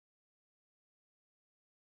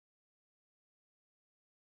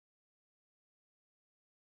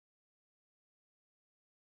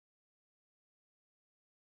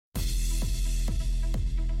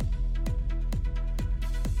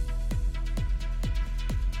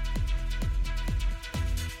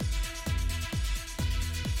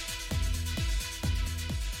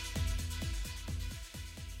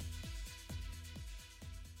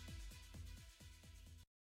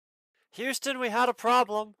Houston, we had a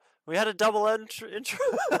problem. We had a double intro.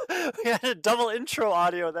 We had a double intro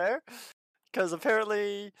audio there because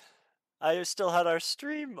apparently I still had our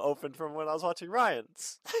stream open from when I was watching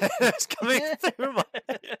Ryan's. It's coming through my.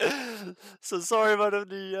 So sorry about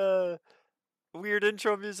the weird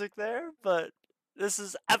intro music there, but this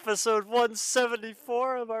is episode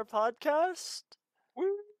 174 of our podcast.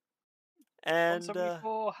 Woo! And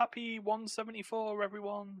 174, happy 174,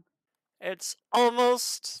 everyone. it's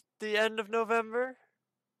almost the end of November.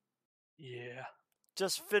 Yeah.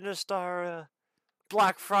 Just finished our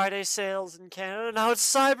Black Friday sales in Canada. Now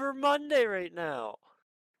it's Cyber Monday right now.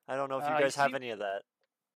 I don't know if you guys have any of that.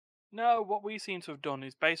 No, what we seem to have done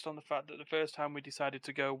is based on the fact that the first time we decided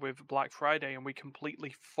to go with Black Friday and we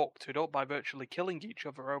completely fucked it up by virtually killing each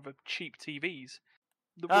other over cheap TVs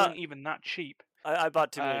that weren't even that cheap. I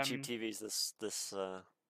bought too many cheap TVs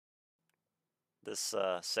this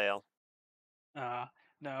sale.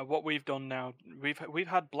 No, what we've done now, we've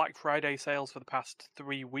had Black Friday sales for the past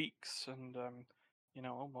 3 weeks, and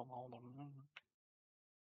hold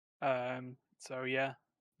on. So yeah,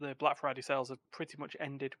 the Black Friday sales have pretty much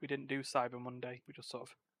ended. We didn't do Cyber Monday. We just sort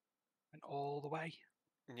of went all the way.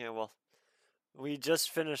 Yeah, well, we just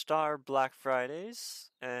finished our Black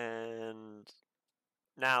Fridays, and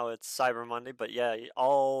now it's Cyber Monday. But yeah,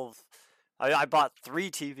 I bought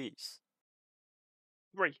 3 TVs.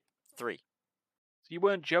 3. So you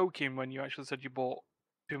weren't joking when you actually said you bought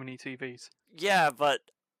too many TVs. Yeah, but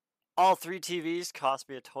all 3 TVs cost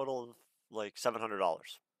me a total of like $700.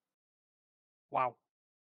 Wow.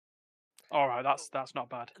 All right, that's not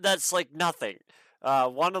bad. That's like nothing.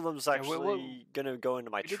 One of them's actually gonna go into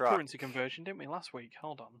my truck. We did currency conversion, didn't we, last week?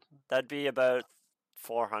 Hold on. That'd be about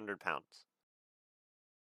 £400.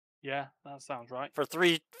 Yeah, that sounds right. For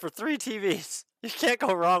three TVs, you can't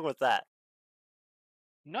go wrong with that.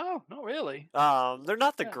 No, not really. They're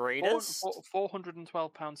not the greatest.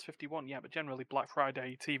 £412.51. Yeah, but generally Black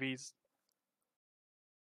Friday TVs.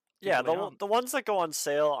 Yeah, the ones that go on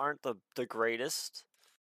sale aren't the greatest.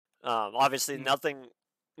 Obviously, nothing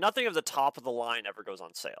of the top of the line ever goes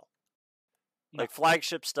on sale. No. Like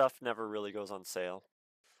flagship stuff never really goes on sale.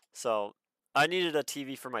 So I needed a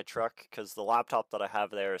TV for my truck because the laptop that I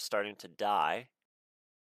have there is starting to die.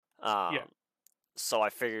 Yeah. So I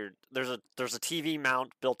figured there's a TV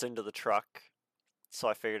mount built into the truck, so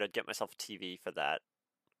I figured I'd get myself a TV for that.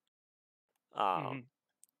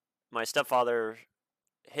 My stepfather,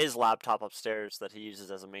 his laptop upstairs that he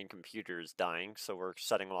uses as a main computer is dying, so we're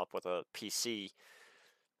setting him up with a PC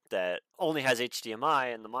that only has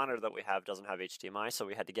HDMI, and the monitor that we have doesn't have HDMI, so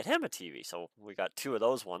we had to get him a TV. So we got 2 of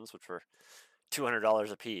those ones, which were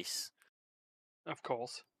 $200 a piece. Of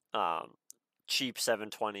course. Cheap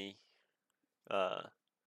 720.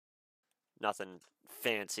 Nothing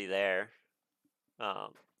fancy there.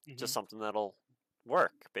 Just something that'll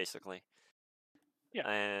work, basically. Yeah.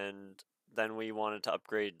 And then we wanted to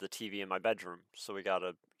upgrade the TV in my bedroom, so we got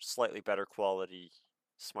a slightly better quality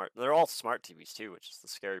smart. They're all smart TVs too, which is the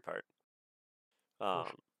scary part. Oh,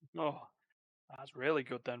 that's really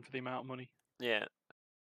good then for the amount of money. Yeah.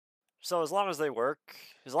 So as long as they work,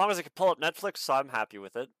 as long as I can pull up Netflix, so I'm happy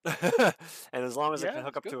with it. And as long as I can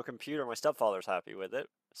hook up to a computer, my stepfather's happy with it.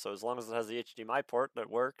 So as long as it has the HDMI port that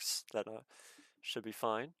works, that should be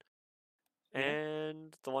fine. Yeah.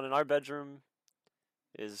 And the one in our bedroom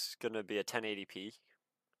is going to be a 1080p.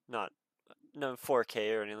 No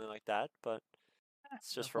 4K or anything like that, but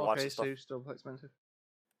it's just for watching stuff. 4K is still expensive.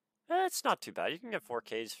 It's not too bad. You can get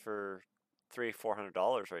 4Ks for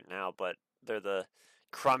 $300-400 right now, but they're the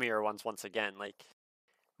crummier ones once again. Like,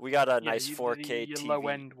 we got a nice 4K TV. Low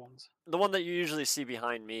end ones. The one that you usually see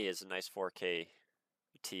behind me is a nice 4K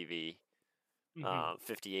TV,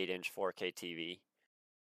 58-inch 4K TV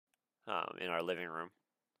in our living room,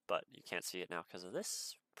 but you can't see it now because of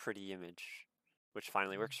this pretty image, which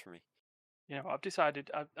finally works for me. I've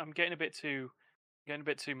decided I'm getting a bit too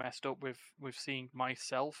messed up with seeing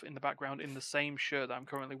myself in the background in the same shirt that I'm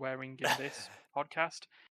currently wearing in this podcast.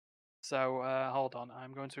 So hold on,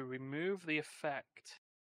 I'm going to remove the effect.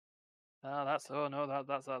 That's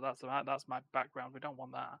my background. We don't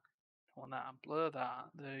want that. Blur that.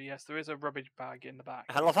 Yes, there is a rubbish bag in the back.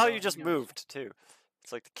 I love how you just moved too.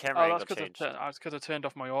 It's like the camera angle changed. That's because I turned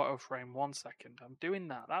off my auto frame. 1 second. I'm doing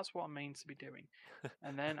that. That's what I'm meant to be doing.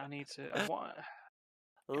 And then I need to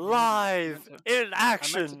live in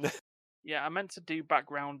action. I meant to do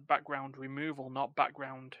background removal, not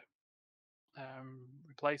background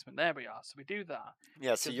replacement. There we are. So we do that.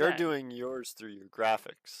 Yeah, so you're doing yours through your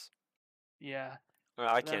graphics. Yeah.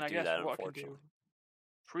 Well, I can't do that, unfortunately.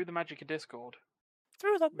 Through the magic of Discord.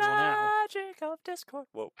 Through the Well, now magic of Discord.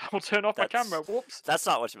 Whoa, I'll turn off my camera. Whoops. that's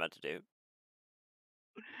not what you meant to do.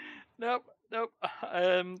 Nope, nope. What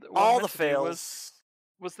I All the meant to do fails.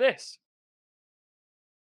 was this.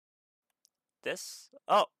 This?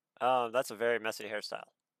 Oh, that's a very messy hairstyle.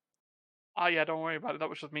 Oh yeah, don't worry about it. That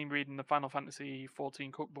was just me reading the Final Fantasy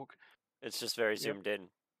 14 cookbook. It's just very Yep. zoomed in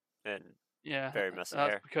and Yeah, very messy that's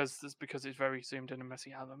hair. because it's very zoomed in and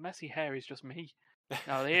messy. The messy hair is just me.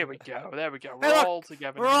 Now here we go. There we go. Hey, We're look! all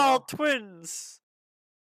together We're now. all twins!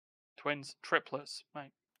 Twins, triplets,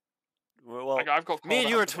 mate. Well, I've got me and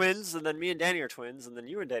called you out are for twins, this. and then me and Danny are twins, and then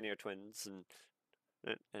you and Danny are twins, and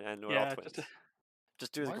we're all Yeah, twins.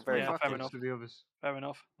 Just do the Why is mine comparison. yeah, fair backwards enough. to the others? Fair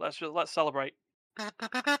enough. Let's celebrate. I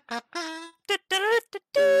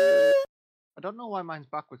don't know why mine's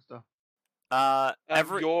backwards though.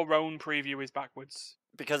 Your own preview is backwards.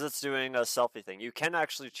 Because it's doing a selfie thing. You can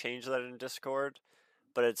actually change that in Discord,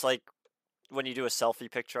 but it's like when you do a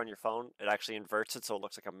selfie picture on your phone, it actually inverts it so it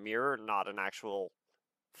looks like a mirror, not an actual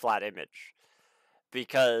flat image.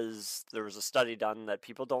 Because there was a study done that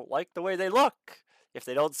people don't like the way they look if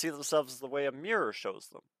they don't see themselves the way a mirror shows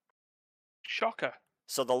them. Shocker.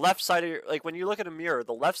 So the left side of your, like when you look at a mirror,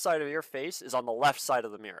 the left side of your face is on the left side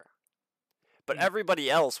of the mirror. But everybody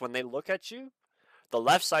else, when they look at you, the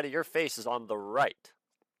left side of your face is on the right.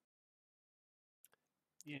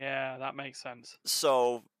 Yeah, that makes sense.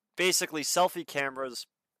 So basically, selfie cameras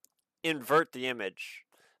invert the image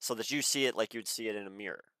so that you see it like you'd see it in a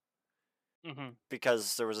mirror. Mm-hmm.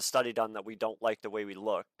 Because there was a study done that we don't like the way we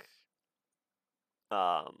look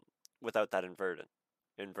without that inverted.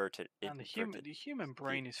 And the human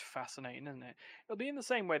brain is fascinating, isn't it? It'll be in the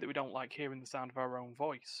same way that we don't like hearing the sound of our own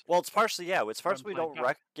voice. Well, it's partially it's partially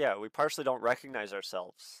we partially don't recognize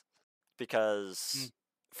ourselves because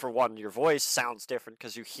for one, your voice sounds different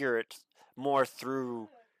because you hear it more through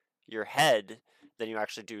your head than you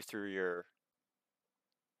actually do through your.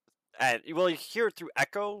 And well, you hear it through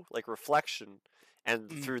echo, like reflection,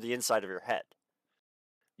 and through the inside of your head.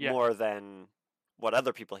 Yeah. More than what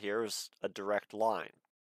other people hear is a direct line.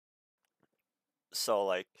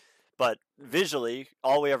 So but visually,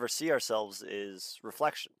 all we ever see ourselves is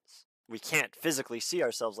reflections. We can't physically see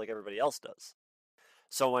ourselves like everybody else does.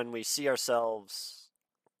 So when we see ourselves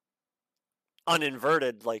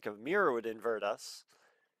uninverted, like a mirror would invert us,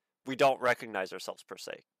 we don't recognize ourselves per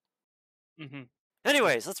se. Mm-hmm.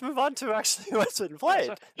 Anyways, let's move on to actually what's been played.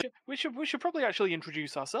 So, we should probably actually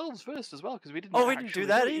introduce ourselves first as well, because we didn't. Oh, we didn't do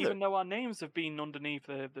that either. Even though our names have been underneath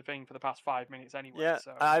the thing for the past 5 minutes anyway. Yeah,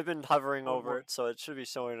 so. I've been hovering over it, so it should be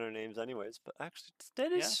showing our names anyways. But actually, it's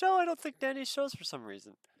Danny's show. I don't think Danny shows for some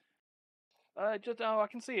reason. I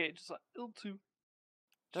can see it. Just like too.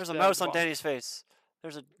 There's a mouse on Danny's face.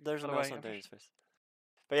 There's a mouse on Danny's face.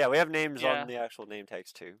 But yeah, we have names on the actual name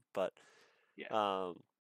tags too. But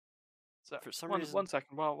so for some reason, 1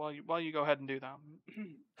 second while you go ahead and do that.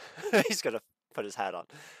 He's gonna put his hat on.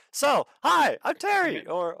 So hi, I'm Terry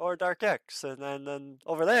or Dark X, and then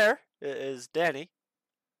over there is Danny,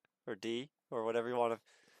 or D, or whatever they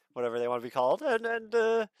want to be called, and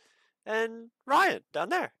Ryan down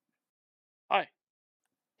there. Hi.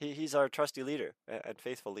 He's our trusty leader and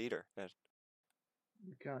faithful leader, and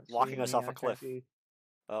walking us off a cliff.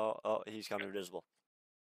 Oh, he's gone invisible.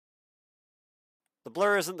 The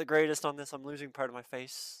blur isn't the greatest on this. I'm losing part of my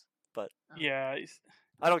face, but yeah,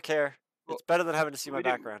 I don't care. It's better than having to see my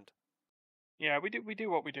background. Yeah, we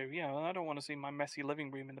do what we do. Yeah, I don't want to see my messy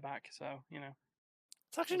living room in the back, so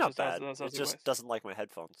it's actually not bad. It just doesn't like my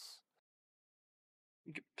headphones.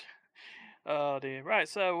 Oh dear. Right.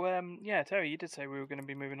 So Terry, you did say we were going to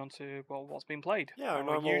be moving on to what's been played. Yeah, our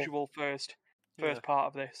normal usual first part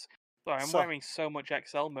of this. Sorry, I'm wearing so much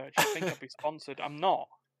XL merch. I think I'd be sponsored. I'm not.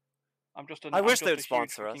 I'm just I wish they'd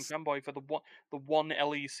sponsor us. Fanboy for the one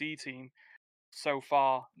LEC team so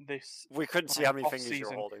far this. We couldn't see how many fingers you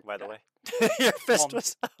were holding, by the way. Your fist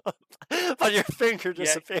was up, but your finger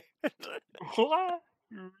disappeared.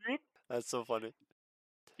 That's so funny.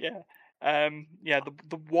 Yeah.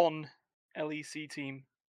 The one LEC team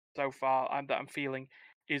so far that I'm feeling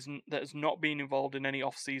that has not been involved in any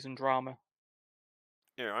off-season drama.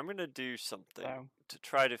 Here, I'm gonna do something to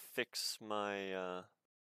try to fix my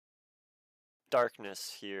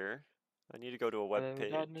darkness here. I need to go to a web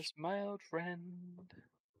page. Darkness, my old friend.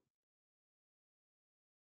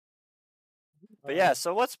 But yeah,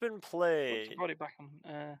 so what's been played? Brought it back on.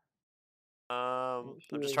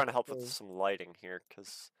 I'm just trying to help with some lighting here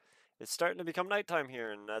because it's starting to become nighttime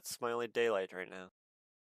here, and that's my only daylight right now.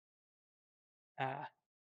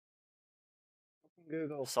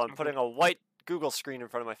 Google. So I'm putting a white Google screen in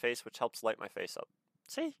front of my face, which helps light my face up.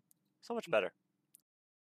 See? So much better.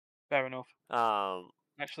 Fair enough. Um,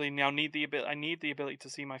 Actually, now I need the ability to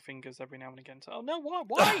see my fingers every now and again. So, oh no, why?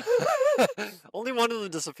 Why? only one of them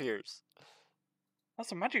disappears.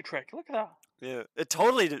 That's a magic trick. Look at that. Yeah, it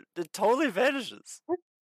totally vanishes.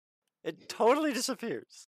 It totally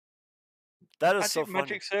disappears. That is so funny.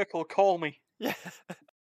 Magic circle, call me. Yeah.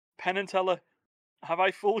 Penn and Teller, have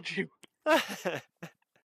I fooled you?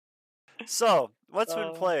 So, what's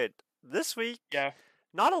been played this week? Yeah.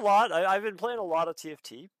 Not a lot. I've been playing a lot of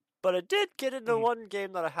TFT, but I did get into one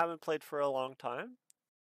game that I haven't played for a long time.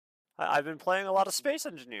 I've been playing a lot of Space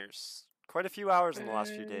Engineers. Quite a few hours in the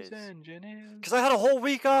last few days. Because I had a whole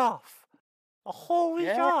week off. A whole week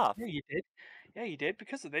off. Yeah, you did. Yeah, you did.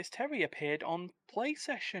 Because of this, Terry appeared on Play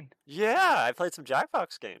Session. Yeah, I played some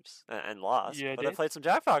Jackbox games and lost, but I played some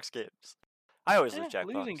Jackbox games. I always lose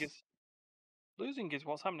Jackbox. Losing is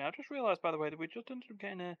what's happening. I just realised, by the way, that we just ended up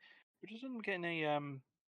getting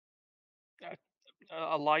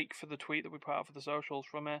a like for the tweet that we put out for the socials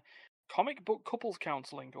from a Comic Book Couples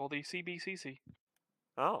Counselling, or the CBCC.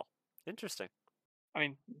 Oh, interesting. I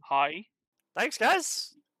mean, hi. Thanks,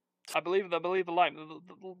 guys. I believe the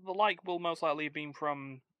like will most likely have been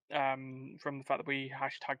from the fact that we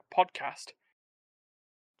hashtag podcast.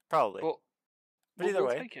 Probably. But either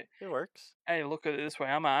way, take it. It works. Hey, look at it this way.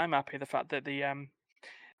 I'm happy the fact that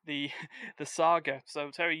the saga.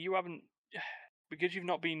 So Terry, you haven't, because you've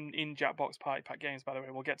not been in Jackbox Party Pack games. By the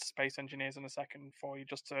way, we'll get to Space Engineers in a second for you,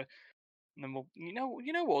 just to, and then we'll, you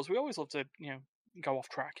know us. We always love to go off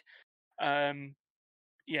track.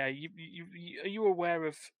 Yeah, are you aware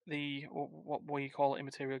of what we call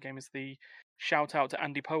Immaterial Game is the shout out to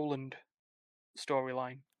Andy Poland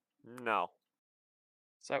storyline? No.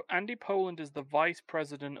 So Andy Poland is the vice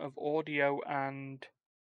president of audio and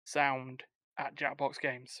sound at Jackbox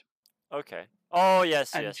Games. Okay. Oh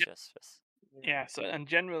yes. Yeah. So and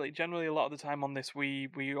generally, a lot of the time on this, we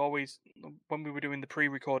always, when we were doing the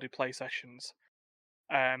pre-recorded play sessions,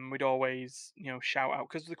 we'd always shout out,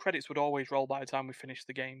 because the credits would always roll by the time we finished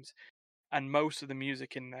the games, and most of the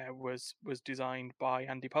music in there was designed by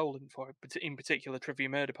Andy Poland for it, in particular Trivia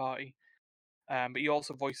Murder Party. But he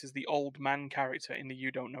also voices the old man character in the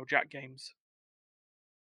You Don't Know Jack games.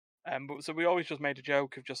 But so we always just made a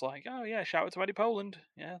joke of just like, oh yeah, shout out to Andy Poland,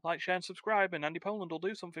 yeah, like, share, and subscribe, and Andy Poland will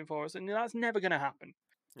do something for us, and that's never going to happen.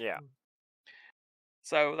 Yeah.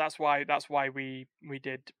 So that's why we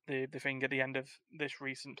did the thing at the end of this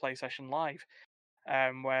recent play session live,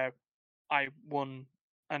 where I won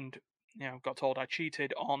and got told I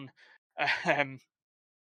cheated on the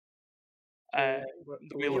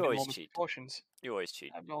Wheel of Enormous Proportions. You always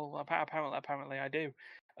cheat. Well, apparently I do.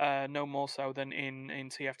 No more so than in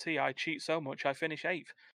TFT. I cheat so much I finish 8th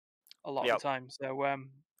a lot of the time. So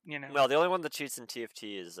Well, the only one that cheats in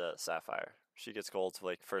TFT is Sapphire. She gets gold to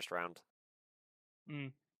like first round.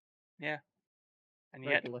 Yeah. And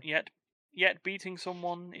yet beating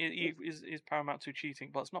someone is paramount to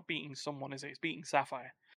cheating. But it's not beating someone, is it? It's beating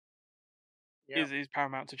Sapphire. Yeah. Is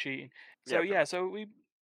paramount to cheating. So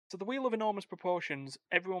so the Wheel of Enormous Proportions,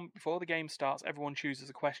 everyone, before the game starts, everyone chooses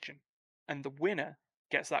a question, and the winner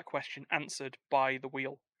gets that question answered by the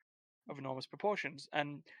Wheel of Enormous Proportions.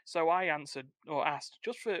 And so I answered, or asked,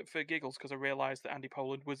 just for giggles, because I realised that Andy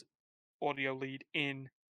Poland was audio lead in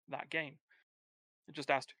that game. I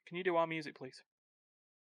just asked, can you do our music, please?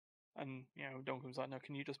 And Duncan was like, no,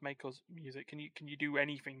 can you just make us music? Can you do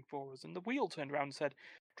anything for us? And the Wheel turned around and said,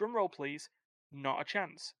 drum roll, please. Not a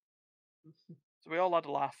chance. So we all had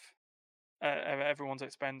a laugh at everyone's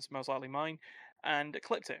expense, most likely mine, and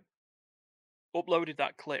clipped it. Uploaded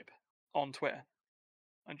that clip on Twitter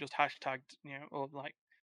and just hashtagged, or like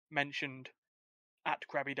mentioned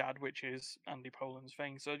 @CrabbyDad, which is Andy Poland's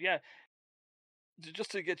thing. So yeah,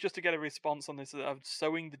 just to get a response on this, of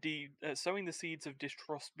sowing the seeds of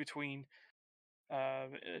distrust between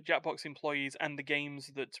Jackbox employees and the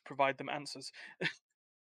games that provide them answers.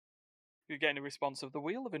 You're getting a response of the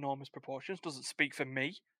Wheel of Enormous Proportions doesn't speak for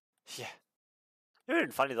me. Yeah. It would have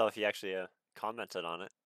been funny though if he actually commented on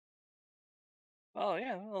it. Oh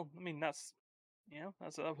yeah, well, I mean that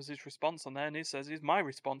was his response on there, and he says my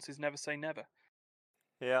response is never say never.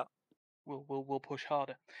 Yeah. We'll push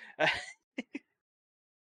harder.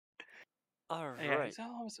 All right. Yeah, it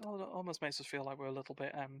almost makes us feel like we're a little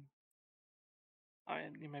bit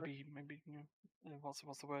maybe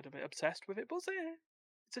what's the word, a bit obsessed with it, but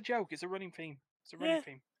it's a joke. It's a running theme. It's a running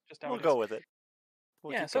theme. Just how we'll go with it.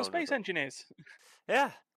 So Space Engineers.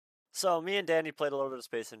 Yeah. So me and Danny played a little bit of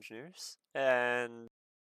Space Engineers, and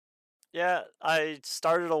yeah, I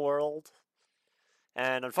started a world,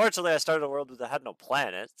 and unfortunately I started a world that had no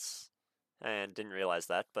planets, and didn't realize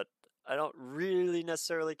that, but I don't really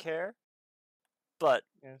necessarily care, But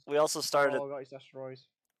Yes. we also started. Oh, got his asteroids.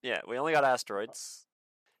 Yeah, we only got asteroids,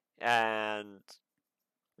 and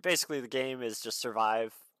basically the game is just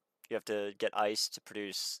survive. You have to get ice to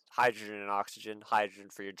produce hydrogen and oxygen. Hydrogen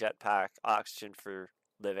for your jetpack, oxygen for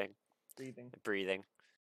living, breathing.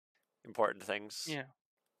 Important things.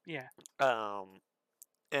 Yeah.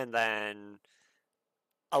 And then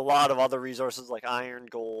a lot of other resources like iron,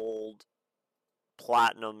 gold,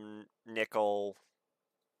 platinum, nickel,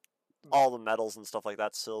 all the metals and stuff like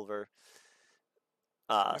that, silver,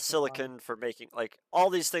 silicon for making, like, all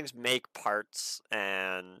these things make parts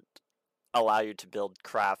and allow you to build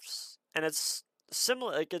crafts. And it's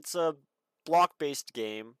similar, like, it's a block-based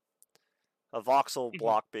game, a voxel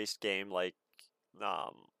block-based game, like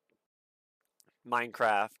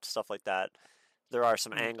Minecraft, stuff like that. There are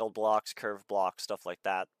some angled blocks, curved blocks, stuff like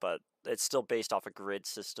that, but it's still based off a grid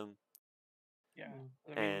system. Yeah,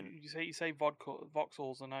 I mean, you say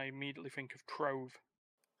voxels, and I immediately think of Trove.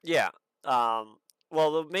 Yeah.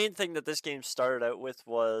 Well, the main thing that this game started out with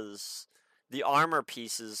was the armor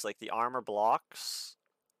pieces, like the armor blocks,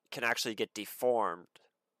 can actually get deformed.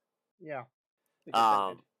 Yeah.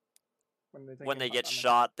 When they get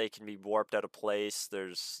shot, they can be warped out of place.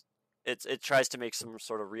 It tries to make some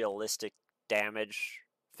sort of realistic damage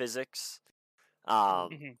physics. For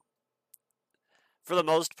the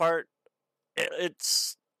most part,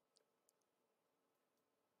 it's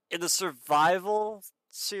in the survival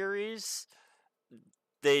series,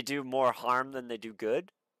 they do more harm than they do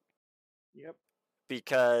good. Yep.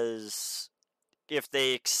 Because if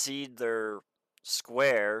they exceed their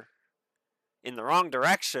square in the wrong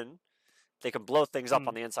direction, they can blow things up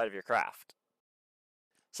on the inside of your craft.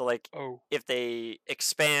 So, like, if they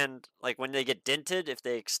expand, like, when they get dented, if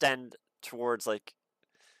they extend towards, like,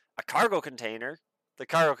 a cargo container, the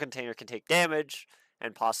cargo container can take damage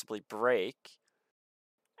and possibly break.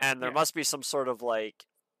 And there must be some sort of, like,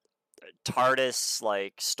 TARDIS,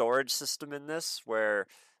 like, storage system in this, where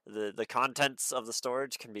the contents of the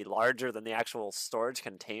storage can be larger than the actual storage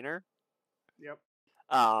container. Yep.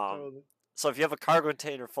 So if you have a cargo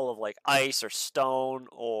container full of, like, ice or stone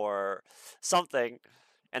or something,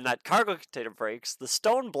 and that cargo container breaks, the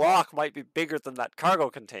stone block might be bigger than that cargo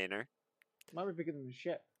container. It might be bigger than the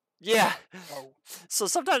ship. Yeah. So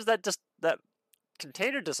sometimes that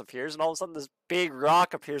container disappears, and all of a sudden this big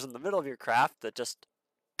rock appears in the middle of your craft that just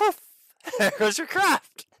poof, there goes your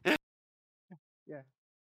craft. Yeah.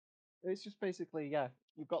 It's just basically,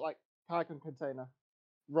 you've got, like, cargo container,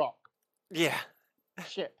 rock. Yeah.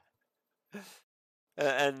 Ship.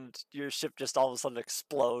 And your ship just all of a sudden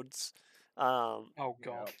explodes. Oh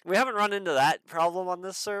god. We haven't run into that problem on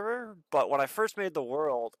this server, but when I first made the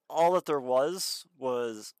world, all that there was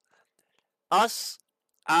us,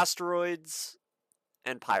 asteroids,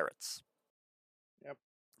 and pirates. Yep.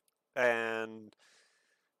 And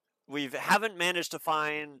we haven't managed to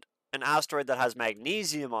find an asteroid that has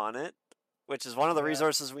magnesium on it, which is one of the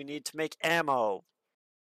resources we need to make ammo.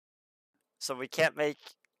 So we can't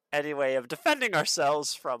make any way of defending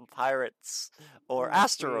ourselves from pirates or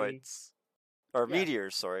asteroids. Or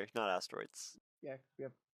meteors, sorry, not asteroids. Yeah,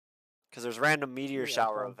 because there's random meteor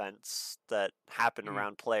shower events that happen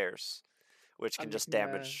around players, which can just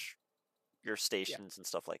damage your stations and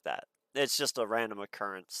stuff like that. It's just a random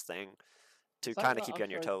occurrence thing to kind of keep you on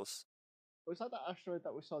your toes. It was like that asteroid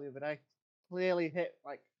that we saw the other day. Clearly hit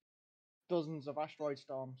like dozens of asteroid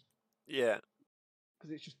storms. Yeah.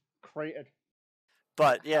 Because it's just cratered.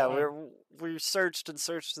 But yeah, we searched and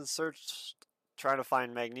searched and searched trying to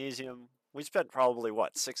find magnesium. We spent probably,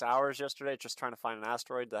 6 hours yesterday just trying to find an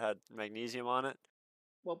asteroid that had magnesium on it.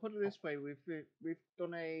 Well, put it this way, we've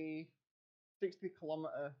done a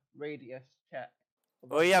 60-kilometer radius check.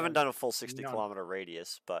 Well, we haven't done a full 60-kilometer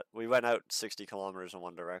radius, but we went out 60 kilometers in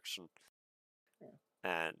one direction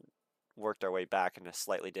and worked our way back in a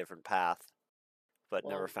slightly different path, but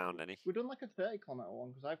never found any. We've done like a 30-kilometer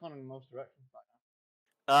one, because I've gone in most directions right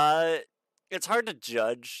now. It's hard to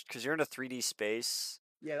judge, because you're in a 3D space.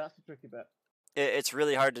 Yeah, that's the tricky bit. It's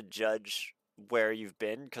really hard to judge where you've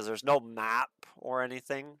been, because there's no map or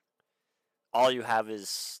anything. All you have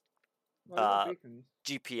is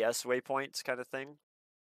GPS waypoints kind of thing.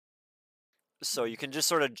 So you can just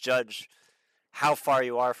sort of judge how far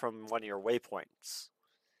you are from one of your waypoints.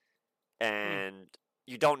 And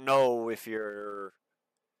you don't know if you're,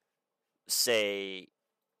 say,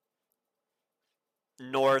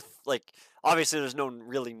 north, like, obviously there's no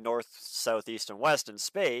really north, south, east, and west in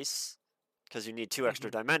space, because you need 2 extra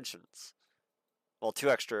dimensions. Well, 2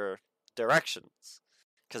 extra directions.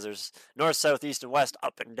 Because there's north, south, east, and west,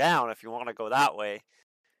 up and down if you want to go that way.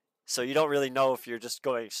 So you don't really know if you're just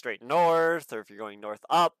going straight north, or if you're going north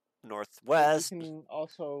up, northwest. You can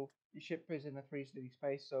also your ship is in a 3D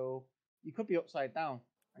space, so you could be upside down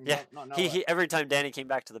and Yeah, not know it. he every time Danny came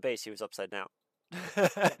back to the base, he was upside down.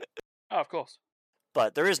 Yep. Oh, of course.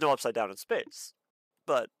 But there is no upside down in space.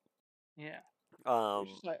 But Yeah. It was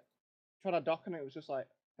just like trying to dock, and it was just like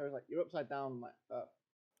you're upside down, like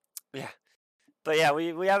yeah. But yeah,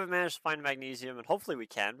 we haven't managed to find magnesium, and hopefully we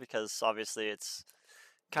can, because obviously it's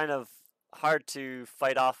kind of hard to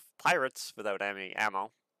fight off pirates without any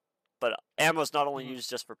ammo. But ammo's not only used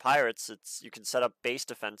just for pirates; you can set up base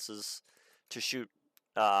defenses to shoot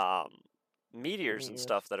meteors and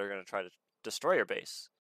stuff that are going to try to destroy your base.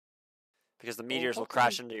 Because the meteors will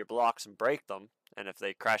crash into your blocks and break them, and if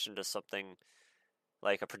they crash into something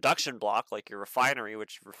like a production block, like your refinery,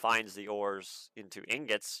 which refines the ores into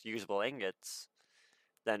ingots, usable ingots,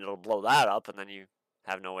 then it'll blow that up, and then you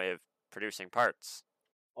have no way of producing parts.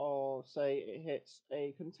 Or say it hits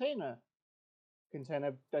a container.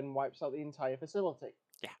 Container then wipes out the entire facility.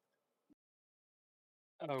 Yeah.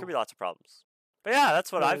 Oh. Could be lots of problems. But yeah,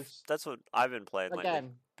 that's what I've been playing lately.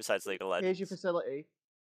 Besides League of Legends. Here's your facility.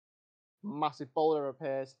 Massive boulder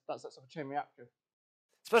appears. That sets up a chain reactor.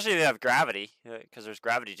 Especially if you have gravity, because there's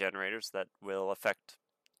gravity generators that will affect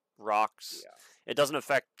rocks. Yeah. It doesn't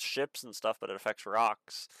affect ships and stuff, but it affects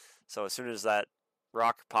rocks. So as soon as that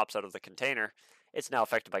rock pops out of the container, it's now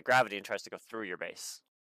affected by gravity and tries to go through your base.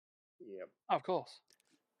 Yep. Of course.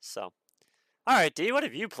 So, all right, D, what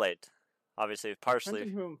have you played? Obviously, partially.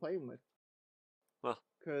 Depends on who I'm playing with. Well,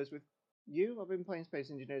 because with you, I've been playing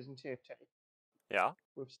Space Engineers and TFT. Yeah.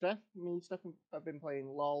 With Steph, I've been playing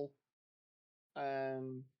LOL,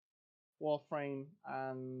 Warframe,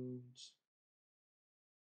 and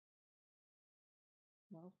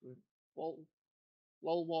what else?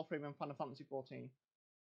 LOL, Warframe, and Final Fantasy 14.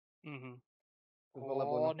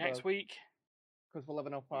 Or next week. Because we're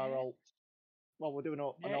leveling up our alt. Well, we're doing an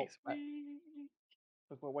alt because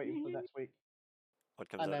we're waiting for next week. What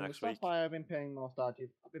comes out next week? And then next with week? Sapphire, I've been playing Stardew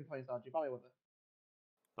Valley with it.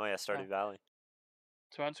 Oh yeah, Stardew Valley.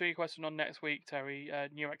 To answer your question on next week, Terry,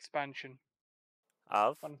 new expansion.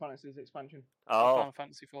 Of? Final Fantasy's expansion. Oh. Final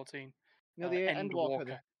Fantasy 14. You know, the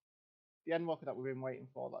Endwalker. The Endwalker that we've been waiting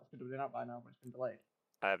for, that's been doing out by now, but it's been delayed.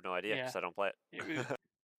 I have no idea because I don't play it.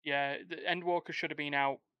 The Endwalker should have been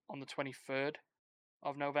out on the 23rd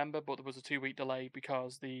of November, but there was a 2-week delay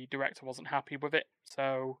because the director wasn't happy with it.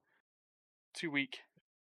 So, 2-week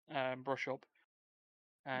brush up.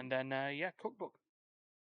 And then, cookbook.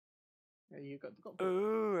 Yeah, you got the cookbook.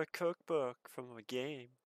 Ooh, a cookbook from a game.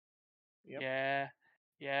 Yep.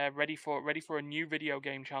 Yeah, ready for a new video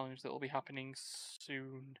game challenge that will be happening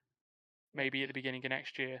soon. Maybe at the beginning of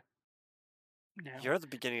next year. Now, you're the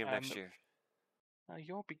beginning of next year.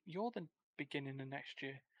 You're the beginning of next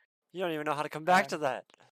year. You don't even know how to come back to that.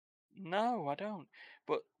 No, I don't.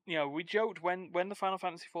 But we joked when the Final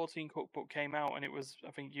Fantasy 14 cookbook came out, and it was,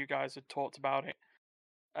 I think you guys had talked about it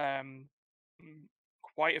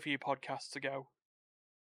quite a few podcasts ago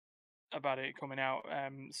about it coming out.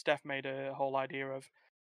 Steph made a whole idea of,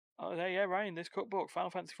 oh yeah, Ryan, this cookbook,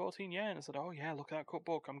 Final Fantasy 14, yeah, and I said, oh yeah, look at that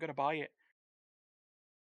cookbook, I'm gonna buy it.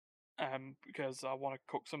 Because I want to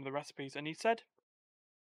cook some of the recipes, and he said,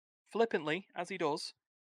 flippantly, as he does,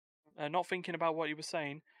 not thinking about what he was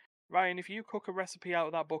saying, Ryan, if you cook a recipe out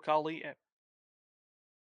of that book, I'll eat it.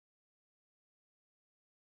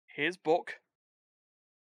 His book.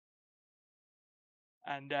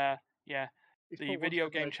 And the video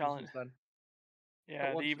game challenge.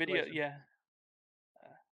 Yeah, the video. Yeah.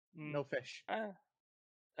 No fish.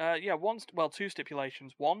 Two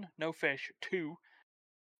stipulations. 1, no fish. 2,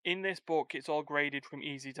 in this book, it's all graded from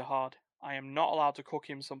easy to hard. I am not allowed to cook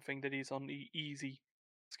him something that is on the easy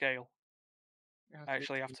scale. I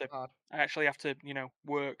actually have to,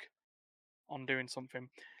 work on doing something,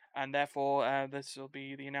 and therefore, this will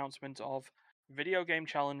be the announcement of video game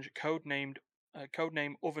challenge codename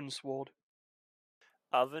Oven Sword.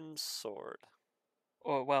 Oven Sword.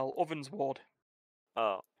 Oven's Ward.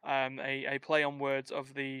 Oh. A play on words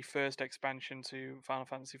of the first expansion to Final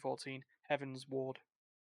Fantasy XIV, Heaven's Ward.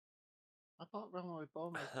 I thought Realm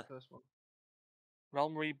Reborn was the first one.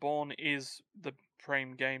 Realm Reborn is the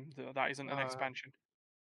prime game. That isn't an expansion.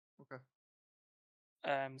 Okay.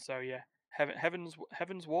 So yeah, Heaven's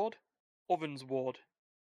Ward, Oven's Ward.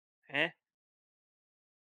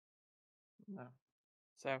 No.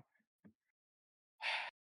 So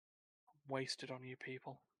wasted on you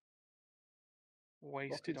people.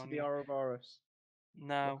 Wasted on you. The Ouroboros.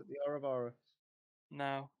 No. Look at the Ouroboros.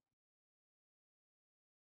 No.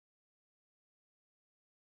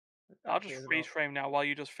 I'll just freeze frame now while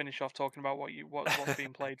you just finish off talking about what's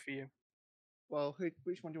being played for you. Well,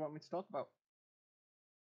 which one do you want me to talk about?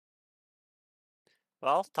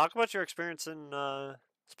 Well, talk about your experience in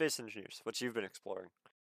Space Engineers, what you've been exploring.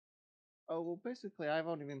 Oh well, basically, I've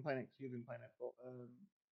only been playing it because you've been playing it,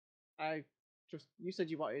 but I just you said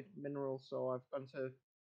you wanted minerals, so I've gone to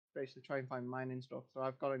basically try and find mining stuff. So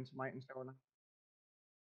I've got into mining stone now.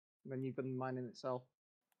 And then you've been mining itself,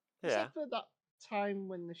 Yeah. except for that time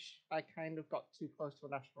when I kind of got too close to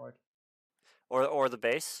an asteroid. Or the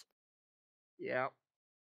base. Yeah,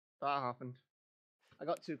 that happened. I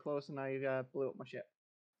got too close and I blew up my ship.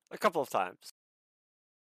 A couple of times.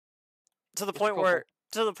 To the Just a point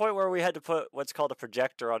couple where we had to put what's called a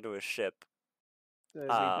projector onto his ship. to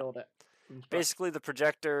rebuild it from scratch. Basically, the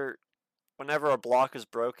projector, whenever a block is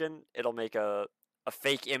broken, it'll make a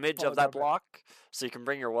fake image of that block, so you can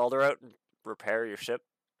bring your welder out and repair your ship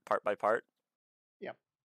part by part. Yep.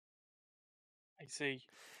 I see.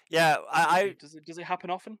 Yeah, Does it happen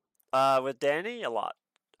often? With Danny, a lot.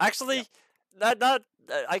 Actually, Yep. not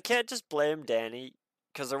I can't just blame Danny,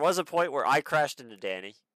 because there was a point where I crashed into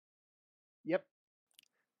Danny. Yep.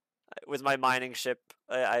 With my mining ship.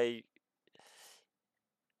 My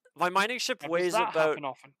mining ship Now, weighs does that about happen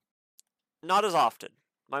often? not as often.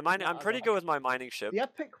 I'm Not as pretty good often. with my mining ship. The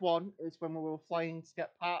epic one is when we were flying to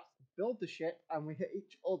get parts to build the ship and we hit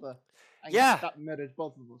each other. And Yeah. that murdered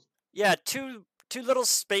both of us. Yeah, two little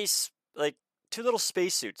space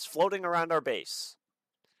suits floating around our base.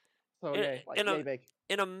 So yay big.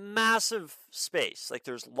 In a massive space. Like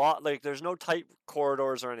there's no tight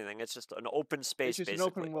corridors or anything. It's just an open space, it's just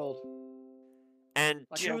basically. an open world. And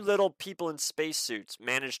two little people in spacesuits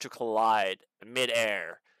managed to collide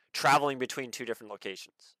mid-air, traveling between two different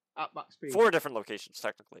locations. At max speed. 4 different locations,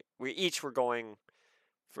 technically. We each were going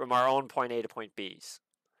from our own point A to point B's.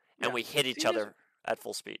 And we hit each other at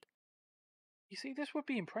full speed. You see, this would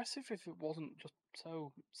be impressive if it wasn't just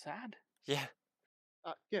so sad. Yeah.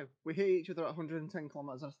 Yeah, we hit each other at 110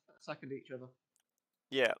 kilometers a second each other.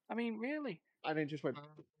 Yeah. I mean, really? And it just went.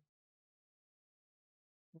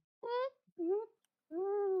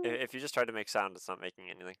 If you just try to make sound, it's not making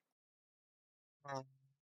anything.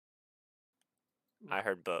 I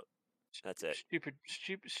heard boat. That's it.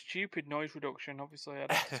 Stupid noise reduction. Obviously,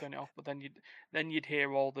 I'd have to turn it off, but then you'd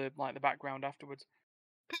hear all the background afterwards.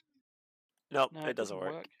 Nope, it doesn't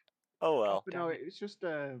work. Oh well. But no, it's just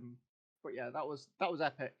But yeah, that was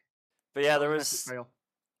epic. But yeah, there was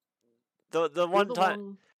the one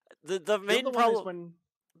time. The main problem.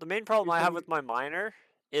 The main problem I have with my miner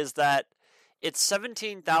is that it's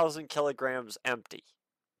 17,000 kilograms empty.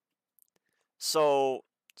 So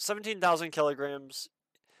 17,000 kilograms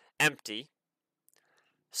empty.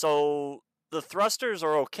 So the thrusters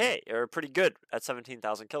are okay, are pretty good at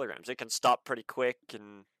 17,000 kilograms. It can stop pretty quick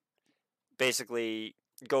and basically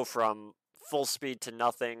go from full speed to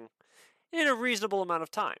nothing in a reasonable amount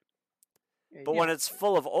of time. But when it's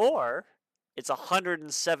full of ore, it's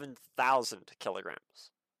 107,000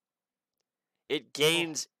 kilograms. It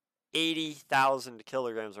gains 80,000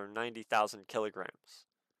 kilograms or 90,000 kilograms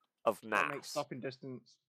of mass. That makes stopping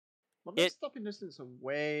distance. Well, the stopping distance are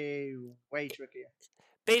way, way trickier.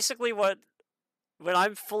 Basically, when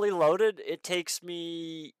I'm fully loaded, it takes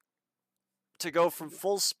me to go from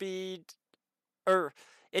full speed, or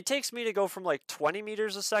it takes me to go from like 20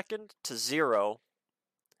 meters a second to 0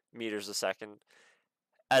 meters a second,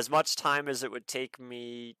 as much time as it would take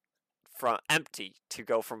me from empty to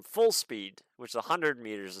go from full speed, which is 100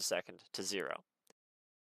 meters a second, to 0.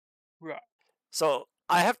 Right. So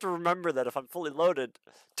I have to remember that if I'm fully loaded,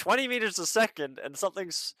 20 meters a second and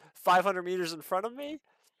something's 500 meters in front of me,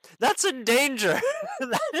 that's in danger.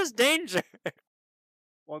 That is danger.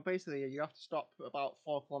 Well, basically, you have to stop about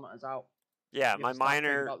 4 kilometers out. Yeah, my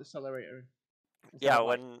miner. About the accelerator. Yeah,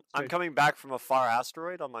 when I'm coming back from a far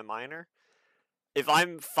asteroid on my miner, if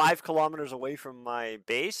I'm 5 kilometers away from my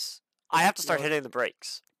base, I have to start hitting the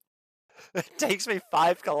brakes. It takes me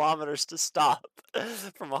 5 kilometers to stop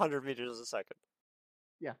from 100 meters a second.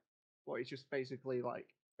 Yeah, well, it's just basically like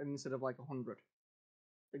instead of like 100,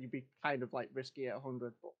 but you'd be kind of like risky at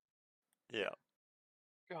 100. But yeah,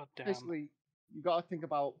 god damn. Basically, you got to think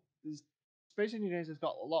about Space Engineers has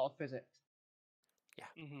got a lot of physics.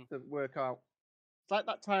 Yeah. To work out. It's like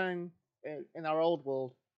that time in our old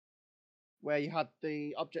world where you had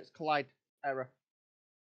the objects collide error.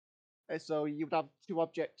 So you would have two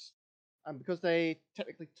objects, and because they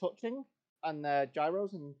technically touching and they're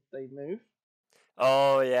gyros and they move.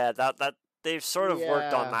 Oh yeah, that they've sort of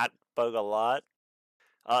worked on that bug a lot.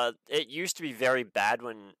 It used to be very bad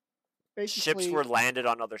when ships were landed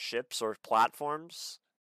on other ships or platforms.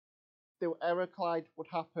 The error collide would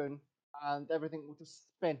happen, and everything would just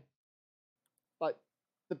spin. Like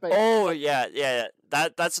the base. Oh yeah.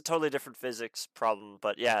 That's a totally different physics problem,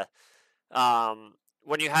 but yeah.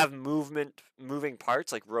 when you have moving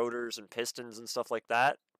parts like rotors and pistons and stuff like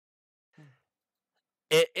that,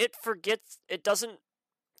 it doesn't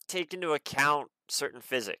take into account certain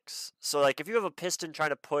physics. So like if you have a piston trying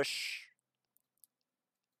to push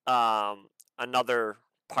another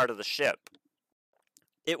part of the ship,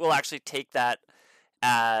 it will actually take that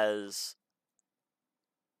as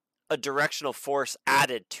a directional force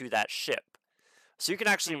added to that ship. So you can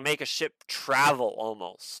actually make a ship travel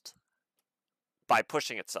almost by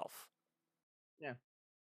pushing itself. Yeah.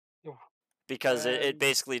 Because it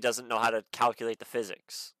basically doesn't know how to calculate the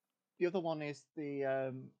physics. The other one is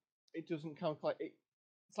it doesn't calculate it.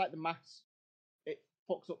 It's like the mass. It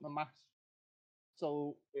fucks up the mass,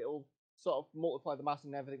 so it'll sort of multiply the mass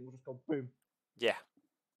and everything will just go boom. Yeah.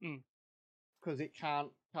 Because it can't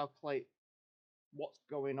calculate what's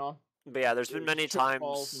going on. But yeah, there's been many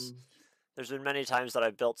times. There's been many times that I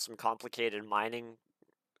built some complicated mining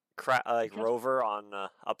rover on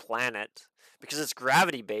a planet because it's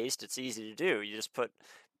gravity based. It's easy to do. You just put.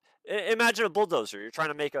 Imagine a bulldozer. You're trying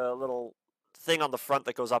to make a little thing on the front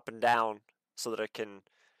that goes up and down so that it can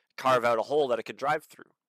carve out a hole that it could drive through.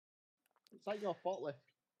 It's like your forklift.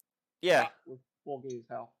 Yeah. With buggy as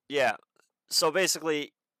hell. Yeah. So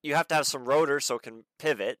basically, you have to have some rotors so it can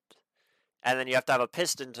pivot, and then you have to have a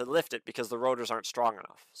piston to lift it because the rotors aren't strong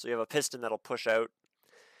enough. So you have a piston that'll push out,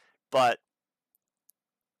 but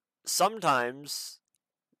sometimes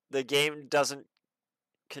the game doesn't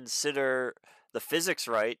consider the physics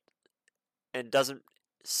right and doesn't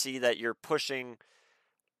see that you're pushing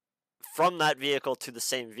from that vehicle to the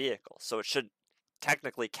same vehicle. So it should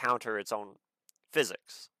technically counter its own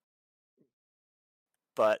physics.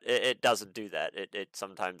 But it doesn't do that. It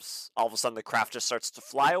sometimes, all of a sudden, the craft just starts to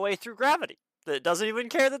fly away through gravity. It doesn't even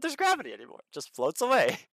care that there's gravity anymore. It just floats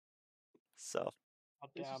away. So.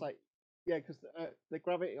 It's just like, yeah, because the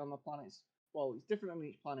gravity on the planets, well, it's different on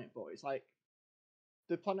each planet, but it's like,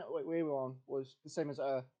 the planet we were on was the same as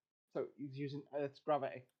Earth, so it was using Earth's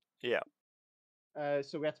gravity. Yeah.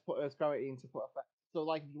 So we had to put Earth's gravity in to put effect. So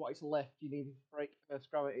like, if you wanted to lift, you needed to break Earth's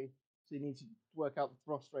gravity, so you need to work out the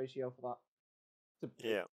thrust ratio for that.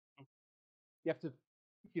 Yeah. You have to,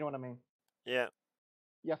 you know what I mean? Yeah.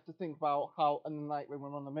 You have to think about how, and then like when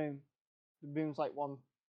we're on the moon's like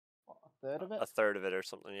a third of it? A third of it or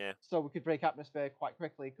something, yeah. So we could break atmosphere quite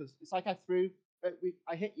quickly, because it's like I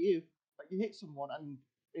hit you, but you hit someone, and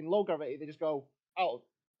in low gravity, they just go out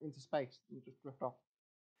into space and just drift off.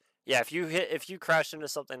 Yeah, if you crash into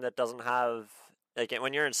something that doesn't have, like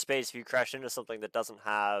when you're in space, if you crash into something that doesn't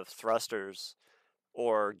have thrusters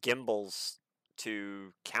or gimbals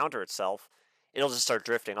to counter itself, it'll just start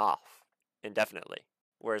drifting off indefinitely.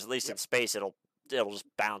 Whereas at least in space, it'll just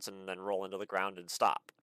bounce and then roll into the ground and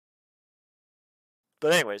stop.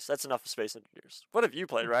 But anyways, that's enough of Space Engineers. What have you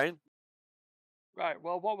played, Ryan? Right,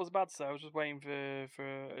 well, what I was about to say, I was just waiting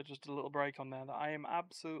for just a little break on there. That I am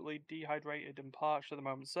absolutely dehydrated and parched at the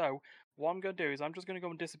moment. So what I'm going to do is I'm just going to go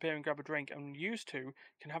and disappear and grab a drink, and you two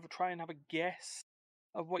can try and have a guess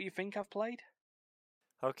of what you think I've played.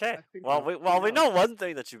 Okay. Well, we know one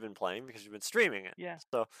thing that you've been playing because you've been streaming it. Yeah.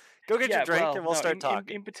 So go get your drink and we'll start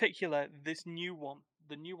talking. In particular, this new one,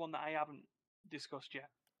 the new one that I haven't discussed yet.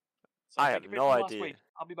 So I have no idea. Last week.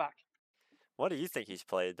 I'll be back. What do you think he's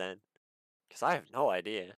played then? Because I have no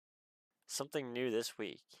idea. Something new this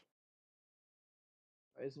week.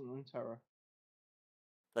 Isn't Runeterra?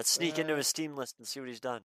 Let's sneak into his Steam list and see what he's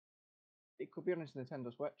done. It could be on his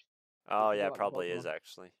Nintendo Switch. Oh yeah, like probably is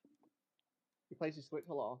actually. He plays his Switch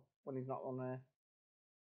a lot when he's not on there.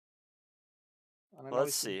 Well,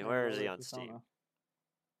 let's see. Where is he on Steam?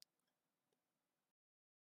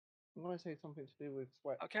 I'm going to say something to do with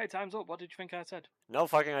Switch. Okay, time's up. What did you think I said? No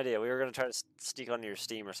fucking idea. We were going to try to sneak onto your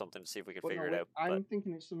Steam or something to see if we could figure it out. I'm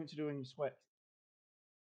thinking it's something to do with your Switch.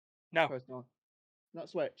 No. Personally. Not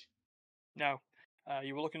Switch. No.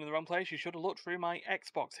 You were looking in the wrong place. You should have looked through my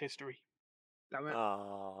Xbox history. Damn it.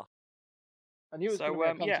 Aww. I knew it was going to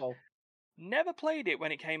be a console. Yeah. Never played it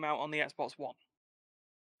when it came out on the Xbox One.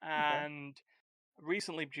 And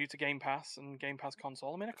recently, due to Game Pass and Game Pass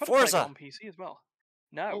console, I mean, I could have played it on PC as well.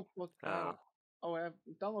 No. I have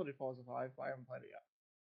downloaded Forza 5, but I haven't played it yet.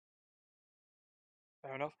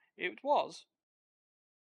 Fair enough. It was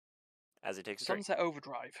As it takes Sunset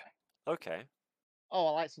Overdrive. Okay. Oh,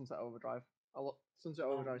 I like Sunset Overdrive. Sunset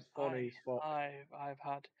Overdrive is funny as fuck. I've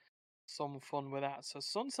had some fun with that. So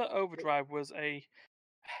Sunset Overdrive was a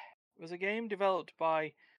game developed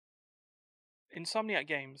by Insomniac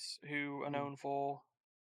Games, who are known for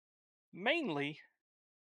mainly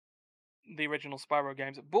the original Spyro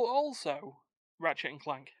games, but also Ratchet and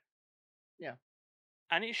Clank. Yeah.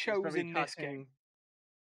 And it shows in this game.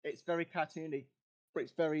 It's very cartoony. but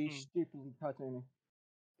it's very stupidly cartoony.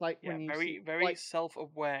 Like when you see, very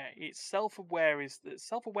self-aware. It's self-aware is the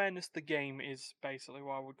self-awareness. The game is basically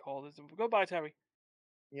what I would call this. Goodbye, Terry.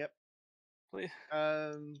 Yep. Please,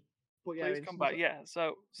 but yeah, please come back. Yeah.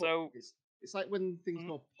 So it's like when things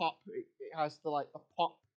go pop. It has the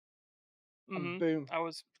pop and boom. I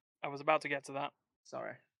was about to get to that.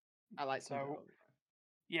 Sorry, I like Sunset Overdrive.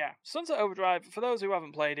 Yeah, Sunset Overdrive. For those who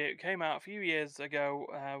haven't played it, came out a few years ago.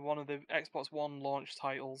 One of the Xbox One launch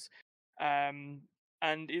titles, and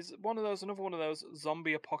is another one of those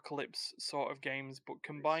zombie apocalypse sort of games, but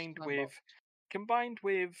combined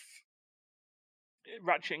with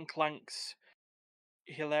Ratchet and Clank's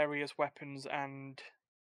hilarious weapons and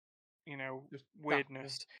Just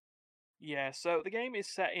weirdness. Yeah, so the game is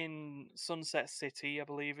set in Sunset City, I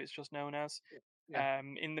believe it's just known as. Yeah.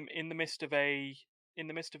 In the midst of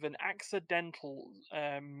an accidental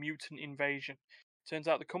mutant invasion. Turns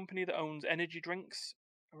out the company that owns energy drinks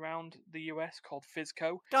around the US called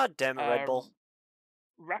Fizco. God damn it, Red Bull.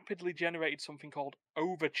 Rapidly generated something called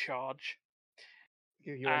overcharge.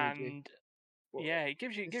 Give you energy. Yeah, it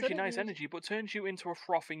gives you nice energy, but turns you into a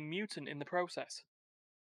frothing mutant in the process.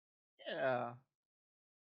 Yeah.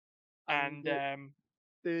 And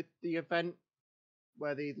the event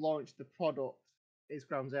where they launched the product is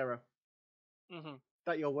Ground Zero.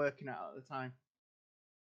 That you're working at the time.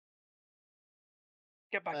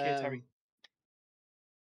 Get back here, Terry.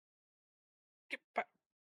 Get back.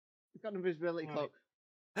 He's got an invisibility cloak.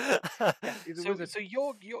 He's a wizard. So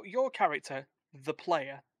your character, the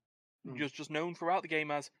player, just known throughout the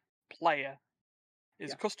game as Player,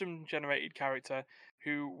 is a custom generated character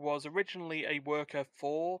who was originally a worker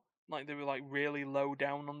for they were really low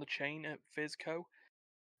down on the chain at Fizco.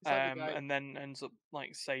 And then ends up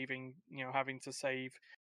saving, having to save,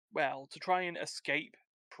 to try and escape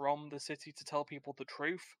from the city to tell people the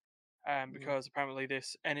truth. Because apparently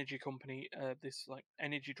this energy company, this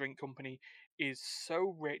energy drink company, is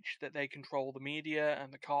so rich that they control the media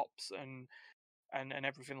and the cops and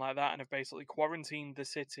everything like that, and have basically quarantined the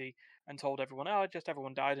city and told everyone, just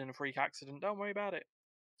everyone died in a freak accident. Don't worry about it.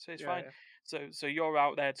 So it's fine. Yeah. So you're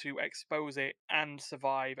out there to expose it and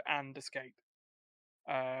survive and escape.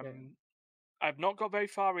 I've not got very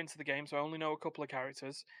far into the game, so I only know a couple of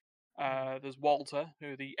characters. There's Walter,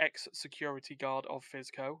 who the ex-security guard of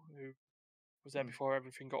Fizco, who was there before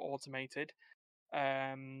everything got automated.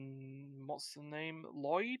 What's the name?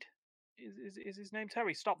 Lloyd? Is his name?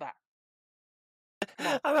 Terry, stop that.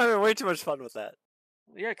 I'm having way too much fun with that.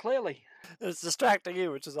 Yeah, clearly. It's distracting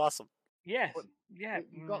you, which is awesome. Yes. Yeah.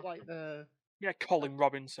 You've got the... Yeah, Colin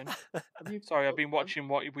Robinson. Sorry, I've been watching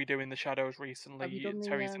What We Do in the Shadows recently. Have you done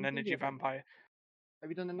Terry's an energy vampire.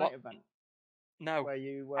 Have you done the night event? No. Where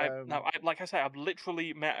you... like I said, I've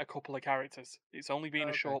literally met a couple of characters. It's only been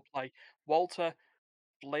a short play. Walter,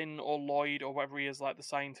 Flynn, or Lloyd, or whatever he is, the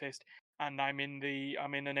scientist, and I'm in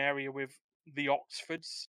an area with the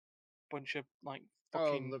Oxfords, bunch of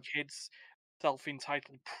fucking kids,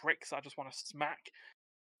 self-entitled pricks I just want to smack.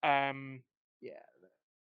 Yeah.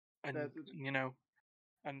 And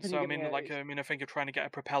and so I'm in a thing of trying to get a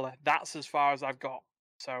propeller. That's as far as I've got.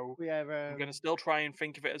 So I'm gonna still try and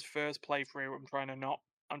think of it as first playthrough.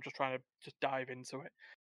 I'm just trying to just dive into it.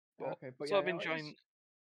 But I'm enjoying.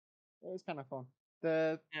 It's kind of fun.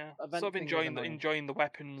 Enjoying the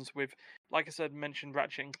weapons with, like I said, mentioned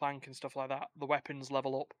Ratchet and Clank and stuff like that. The weapons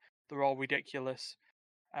level up. They're all ridiculous.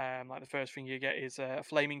 The first thing you get is a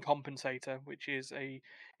flaming compensator, which is a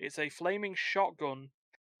flaming shotgun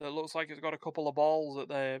that looks like it's got a couple of balls at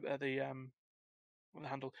the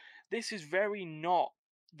handle. This is very not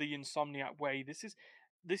the Insomniac way. This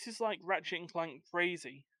is like Ratchet and Clank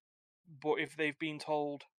crazy, but if they've been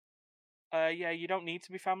told, you don't need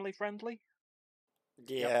to be family friendly.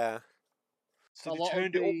 Yeah. Yep. So they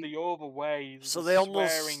turned it up the other way. So they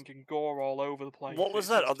almost swearing and gore all over the place. What was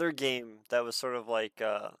that other game that was sort of like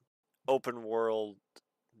open world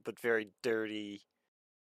but very dirty?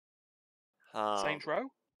 Saints Row?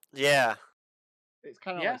 Yeah. It's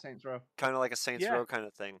kind of like Saints Row. Kind of like a Saints Row kind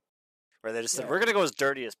of thing. Where they just said, we're going to go as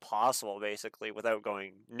dirty as possible, basically, without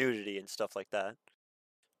going nudity and stuff like that.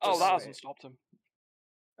 That hasn't stopped them.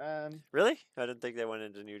 Really? I didn't think they went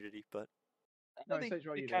into nudity, but... No, they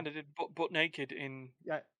kind of did butt naked in...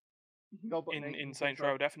 Yeah. In Saints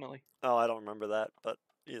Row, definitely. Oh, I don't remember that, but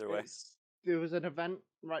either way. There was an event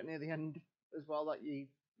right near the end as well that you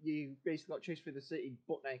basically got chased through the city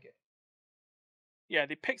butt naked. Yeah,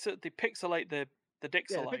 they pixelate the dixelate. Yeah, the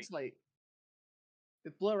pixelate.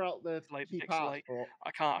 They blur out the key parts.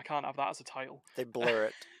 I can't have that as a title. They blur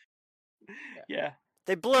it. Yeah.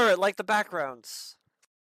 They blur it like the backgrounds.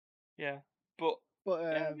 Yeah, but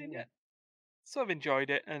sort of enjoyed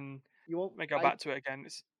it, and You won't. may go back to it again.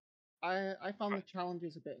 It's I found the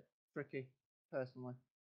challenges a bit tricky, personally,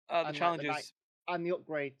 the and like the night challenges. and the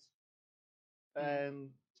upgrades. Mm.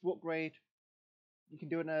 To upgrade, you can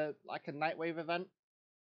do a night wave event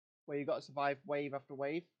where you got to survive wave after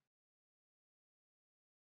wave.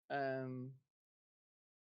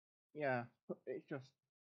 Yeah, it's just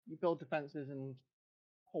you build defenses and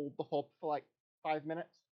hold the hub for like 5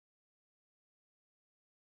 minutes.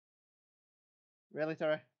 Really,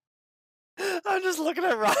 Terry? I'm just looking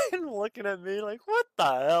at Ryan, looking at me like, what the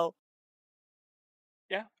hell?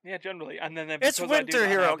 Yeah, generally, and then It's because I do winter that,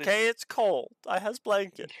 here, I have okay? It's cold. I has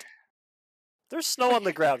blanket. There's snow on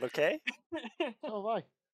the ground, okay? So have I.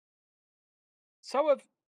 So have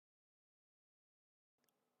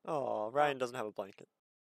Oh, Ryan doesn't have a blanket.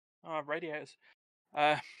 radiators.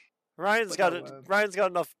 Ryan's But got no, Ryan's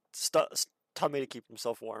got enough tummy to keep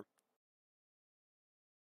himself warm.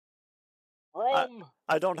 Rom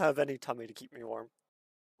I don't have any tummy to keep me warm.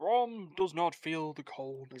 does not feel the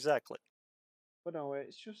cold. Exactly. But no,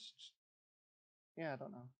 it's just I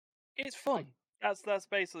don't know. It's fun. That's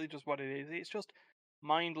basically just what it is. It's just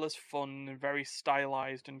mindless fun and very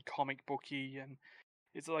stylized and comic booky, and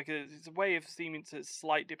it's like it's a way of seeming to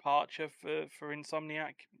slight departure for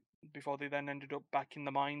Insomniac before they then ended up back in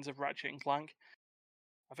the minds of Ratchet and Clank.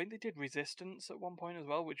 I think they did Resistance at one point as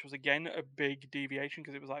well, which was again a big deviation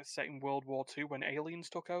because it was like set in World War II when aliens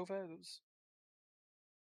took over.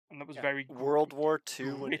 That was very World War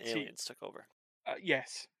II when gritty. aliens took over.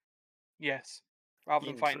 Yes. Rather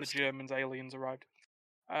than fighting the Germans, aliens arrived.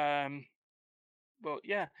 But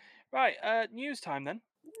yeah, right. News time then.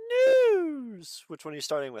 News. Which one are you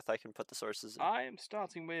starting with? I can put the sources in. I am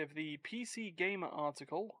starting with the PC Gamer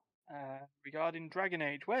article regarding Dragon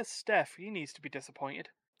Age. Where's Steph? He needs to be disappointed.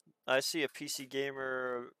 I see a PC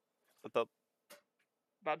Gamer about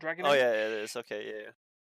Dragon Age. Oh yeah, it is. Okay, yeah.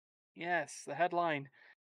 Yes, the headline: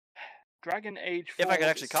 Dragon Age 4 if I could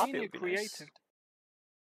actually copy senior it, would be creative. nice.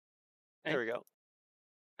 There we go.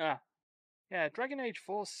 Yeah, Dragon Age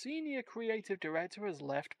 4 senior creative director has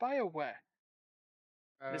left BioWare.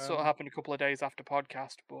 This sort of happened a couple of days after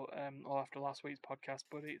podcast, but or after last week's podcast,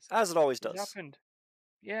 but it's as it always does. Happened.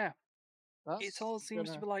 Yeah, it all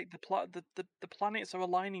seems to be like the planets are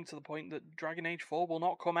aligning to the point that Dragon Age 4 will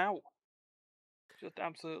not come out. Just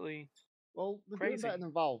absolutely. Well, they're crazy. doing better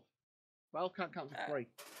than Valve. Valve can't count for free.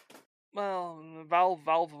 Well, Valve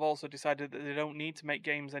have also decided that they don't need to make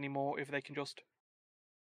games anymore if they can just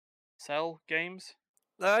sell games.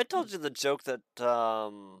 I told you the joke that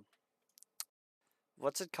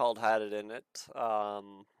what's it called had it in it.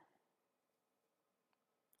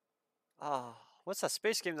 What's that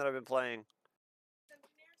space game that I've been playing?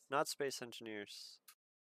 Not Space Engineers.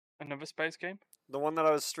 Another space game? The one that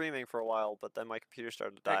I was streaming for a while, but then my computer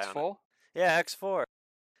started to die X4? on it. Yeah, X4.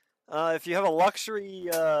 If you have a luxury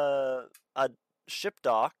a ship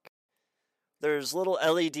dock, there's little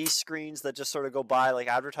LED screens that just sort of go by, like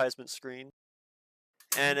advertisement screen.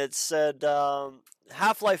 And it said,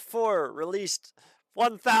 Half-Life 4 released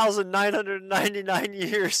 1,999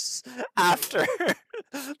 years after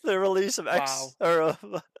the release of of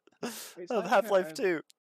Half-Life 2.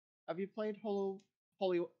 Have you played Holy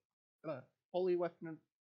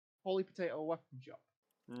Potato Weapon Shop?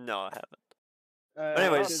 No, I haven't.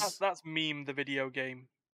 Anyways, that's Meme the video game.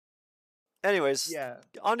 Anyways,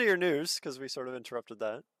 onto your news because we sort of interrupted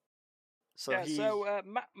that. So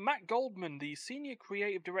Matt Goldman, the senior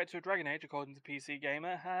creative director of Dragon Age, according to PC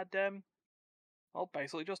Gamer, had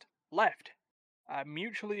basically just left.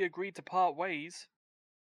 Mutually agreed to part ways.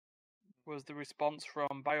 Was the response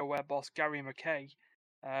from BioWare boss Gary McKay.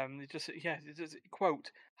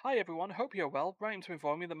 Quote, "Hi everyone, hope you're well. Writing to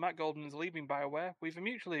inform you that Matt Goldman is leaving BioWare. We've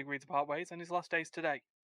mutually agreed to part ways, and his last day is today."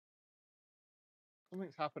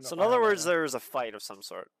 Something's happened. So in other words, there was a fight of some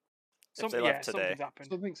sort. Left today.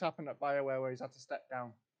 Something's happened at BioWare where he's had to step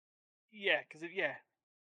down. Yeah, because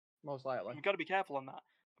most likely. You've got to be careful on that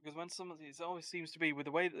because when it always seems to be with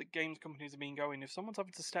the way that the games companies have been going, if someone's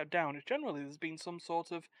having to step down, it's generally there's been some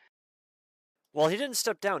sort of. Well, he didn't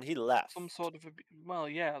step down. He left. Some sort of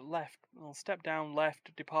left. Well, stepped down,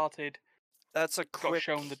 left, departed. That's a quick. Got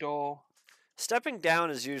shown the door. Stepping down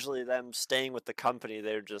is usually them staying with the company.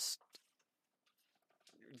 They're just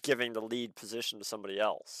giving the lead position to somebody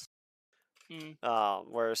else.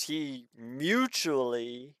 Whereas he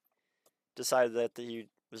mutually decided that he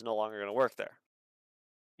was no longer going to work there.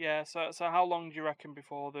 Yeah. So how long do you reckon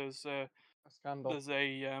before there's a scandal? There's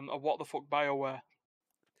a what the fuck BioWare?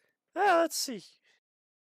 Let's see.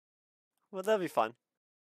 Well, that'll be fun.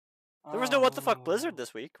 There was no what the fuck Blizzard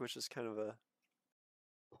this week, which is kind of a.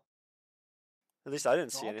 At least I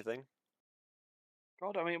didn't see anything.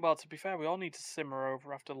 God, I mean, well, to be fair, we all need to simmer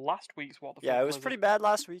over after last week's What the Yeah, Fuck it was Blizzard. pretty bad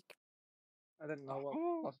last week. I didn't know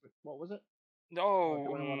what was it? No,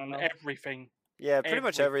 want to know? everything. Yeah, pretty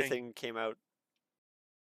much everything came out.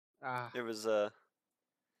 It was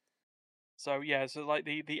So yeah, so like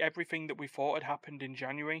the everything that we thought had happened in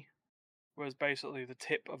January was basically the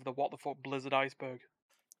tip of the What the Fuck Blizzard iceberg.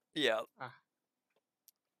 Yeah.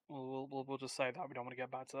 We'll just say that we don't want to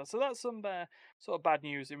get back to that. So that's some sort of bad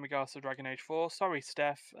news in regards to Dragon Age 4. Sorry,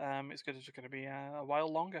 Steph. It's just going to be a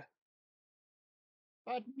while longer.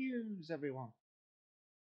 Bad news, everyone.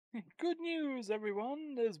 Good news,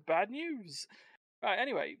 everyone. There's bad news. Right.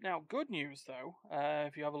 Anyway, now good news though.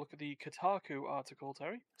 If you have a look at the Kotaku article,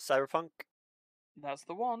 Terry, Cyberpunk. that's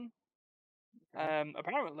the one. Okay.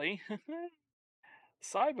 Apparently,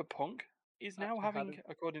 Cyberpunk is now having,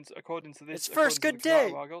 according to this, its first good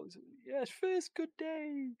day. Yes, first good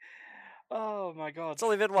day. Oh my god! It's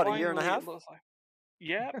only been what, a year and a half? It looks like,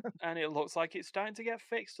 yeah, and it looks like it's starting to get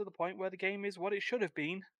fixed to the point where the game is what it should have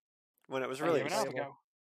been when it was a year and released. a half ago.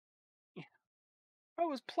 Yeah. It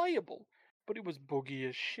was playable, but it was buggy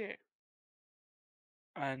as shit.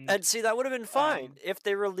 And see, that would have been fine if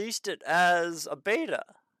they released it as a beta.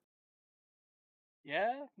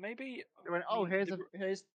 Yeah, maybe. They went, oh, here's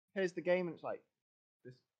the game, and it's like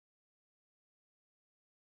this.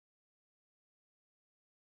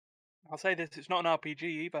 I'll say this: it's not an RPG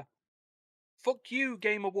either. Fuck you,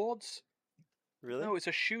 Game Awards. Really? No, it's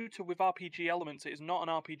a shooter with RPG elements. It is not an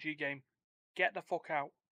RPG game. Get the fuck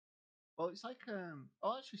out. Well, it's like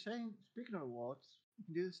actually saying, speaking of awards, you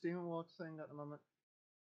can do the Steam Awards thing at the moment.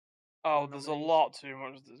 Oh, there's a lot too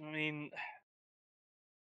much. I mean,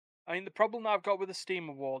 the problem that I've got with the Steam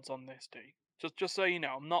Awards on this, D, just so you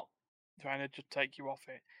know, I'm not trying to just take you off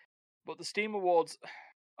it, but the Steam Awards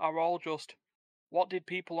are all just what did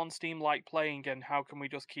people on Steam like playing, and how can we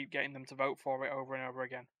just keep getting them to vote for it over and over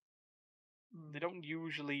again. They don't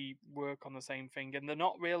usually work on the same thing, and they're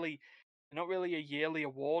not really a yearly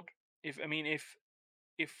award. If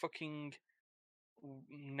fucking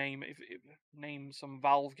name some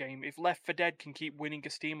Valve game. If Left 4 Dead can keep winning a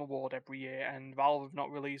Steam award every year, and Valve have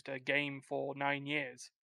not released a game for 9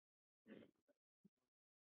 years,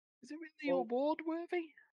 is it really award worthy?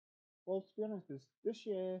 Well, to be honest, this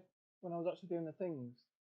year when I was actually doing the things,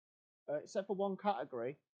 except for one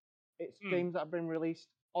category, it's games that have been released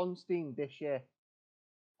on Steam this year.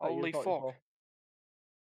 Holy fuck!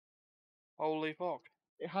 Holy fuck!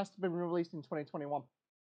 It has to be released in 2021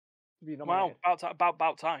 to be nominated. Wow,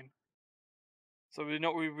 about time. So we're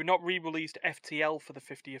not re-released FTL for the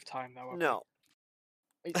 50th time though. No.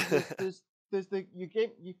 There's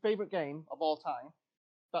your favorite game of all time.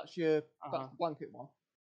 That's your that's the blanket one.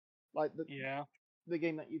 Like the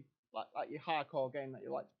game that you like your hardcore game that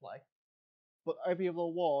you like to play. But every other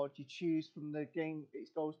award you choose from the game, it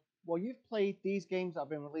goes, well, you've played these games that have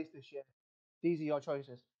been released this year. These are your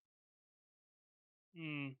choices.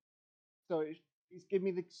 So it's give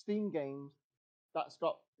me the Steam games that's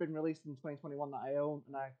been released in 2021 that I own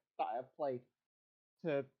and that I have played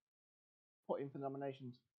to put in for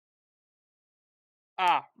nominations.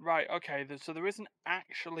 Ah, right, okay. So there isn't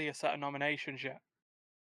actually a set of nominations yet.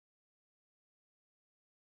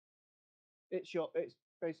 It's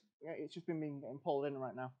basically it's just been getting pulled in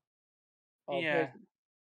right now. Yeah.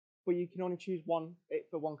 But you can only choose one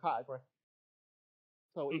for one category.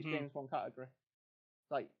 So each game is one category.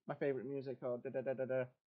 Like my favorite music or da da da da da.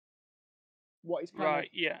 What is kind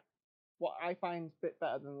of what I find a bit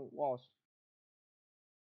better than it was.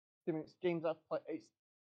 I mean, it's games I've played.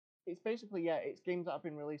 It's basically it's games that have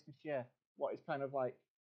been released this year. What is kind of like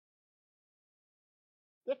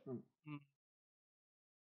different.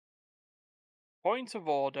 Point of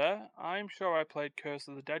order, I'm sure I played Curse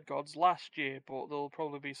of the Dead Gods last year, but there'll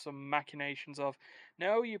probably be some machinations of,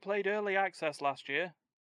 no, you played early access last year.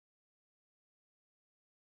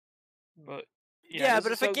 But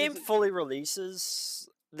but if a game fully releases,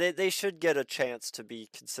 they should get a chance to be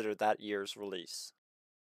considered that year's release.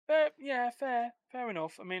 Fair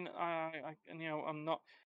enough. I mean, I'm not.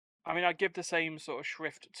 I mean, I give the same sort of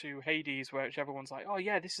shrift to Hades, where everyone's like, "Oh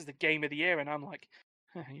yeah, this is the game of the year," and I'm like,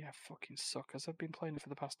 "Yeah, fucking suckers! I've been playing it for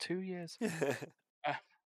the past 2 years."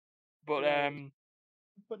 But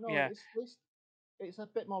no, yeah, it's a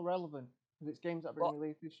bit more relevant because it's games that have been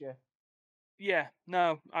released this year. Yeah,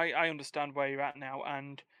 no, I understand where you're at now,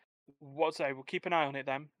 and we'll keep an eye on it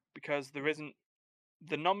then, because there isn't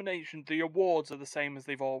the awards are the same as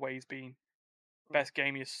they've always been. Best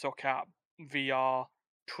game you suck at, VR,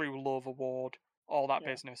 True Love Award, all that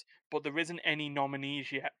business. But there isn't any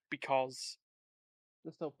nominees yet because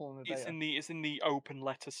they're still pulling the data. It's in the open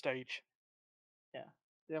letter stage. Yeah,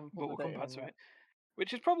 they haven't but we'll come back to it.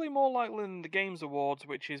 Which is probably more likely than the Games Awards,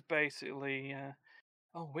 which is basically,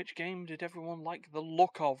 which game did everyone like the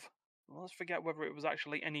look of? Well, let's forget whether it was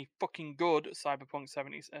actually any fucking good Cyberpunk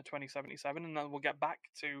 2077, and then we'll get back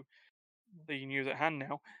to the news at hand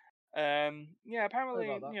now. Sorry Apparently,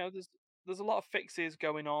 about that. there's a lot of fixes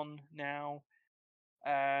going on now,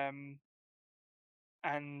 and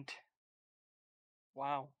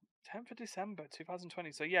wow, 10th of December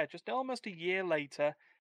 2020. So yeah, just almost a year later,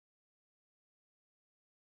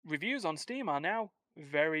 reviews on Steam are now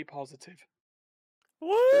very positive.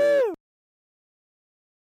 Woo!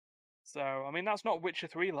 So I mean, that's not Witcher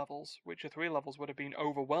 3 levels. Witcher 3 levels would have been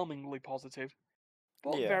overwhelmingly positive,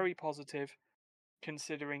 but Yeah. very positive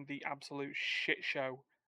considering the absolute shit show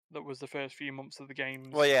that was the first few months of the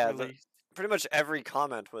game's Well, yeah, release. pretty much every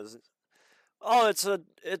comment was, "Oh,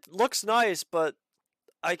 it looks nice, but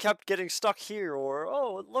I kept getting stuck here," or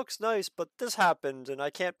 "Oh, it looks nice, but this happened and I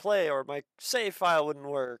can't play," or "My save file wouldn't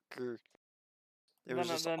work," or it was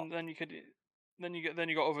just Then you could then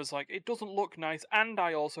you got others like it doesn't look nice and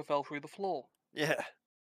I also fell through the floor. yeah.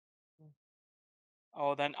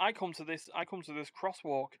 Oh, then I come to this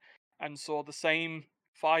crosswalk and saw the same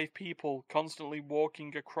 5 people constantly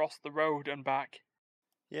walking across the road and back.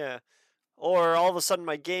 Yeah. Or all of a sudden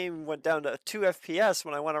my game went down to 2 FPS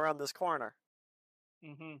when I went around this corner.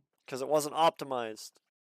 Mhm. Because it wasn't optimized.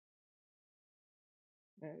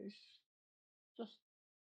 Yeah, it's just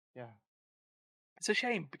yeah. It's a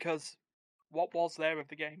shame because what was there of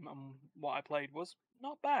the game and what I played was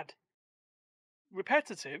not bad.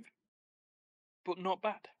 Repetitive, but not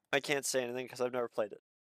bad. I can't say anything because I've never played it.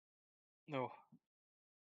 No.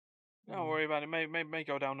 Don't worry about it. May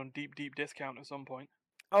go down on deep discount at some point.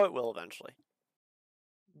 Oh, it will eventually.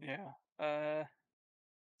 Yeah.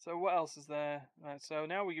 So what else is there? Right, so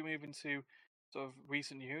now we can move into sort of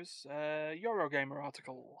recent news. Eurogamer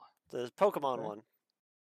article. The Pokemon Okay. one.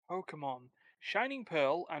 Pokemon. Shining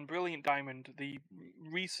Pearl and Brilliant Diamond, the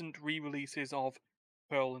recent re-releases of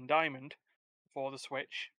Pearl and Diamond for the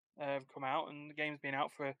Switch, have come out, and the game's been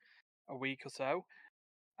out for a week or so.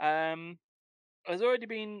 There's already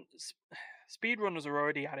been speedrunners are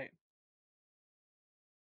already at it.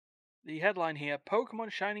 The headline here: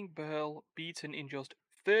 Pokemon Shining Pearl beaten in just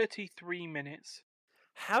 33 minutes.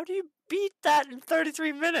 How do you beat that in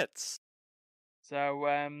 33 minutes? So,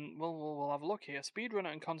 we'll have a look here.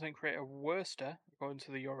 Speedrunner and content creator Worster, according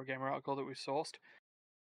to the Eurogamer article that we sourced,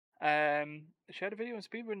 shared a video on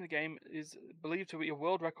speedrunning the game is believed to be a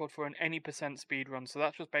world record for an any percent speedrun. So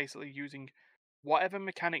that's just basically using whatever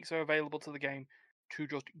mechanics are available to the game to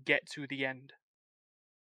just get to the end.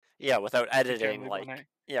 Yeah, without editing, generally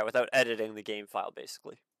without editing the game file,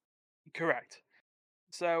 basically. Correct.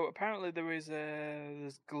 So apparently there's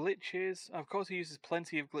glitches. Of course, he uses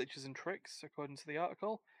plenty of glitches and tricks, according to the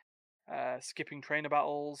article. Skipping trainer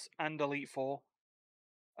battles and Elite Four.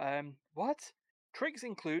 What? Tricks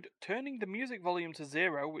include turning the music volume to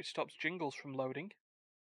 0, which stops jingles from loading,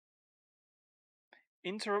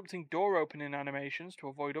 interrupting door opening animations to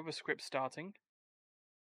avoid other scripts starting,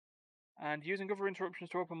 and using other interruptions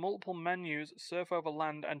to open multiple menus, surf over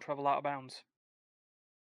land, and travel out of bounds.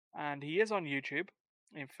 And he is on YouTube.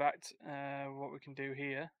 In fact, what we can do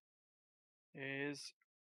here is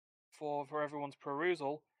for everyone's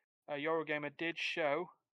perusal, Eurogamer did show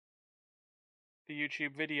the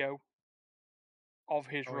YouTube video of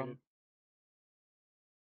his Oh, run.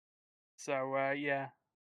 So yeah,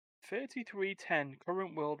 33:10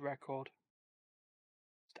 current world record.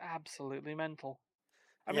 It's absolutely mental.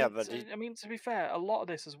 I Yeah, mean, but I mean, to be fair, a lot of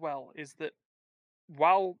this as well is that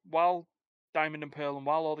while Diamond and Pearl and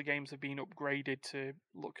while all the games have been upgraded to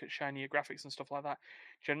look at shinier graphics and stuff like that,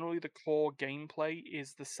 generally the core gameplay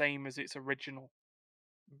is the same as its original.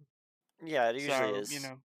 yeah, it usually So is.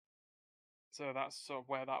 so that's sort of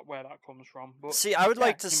where that comes from. But See, I would yeah,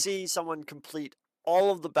 like to see someone complete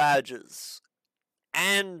all of the badges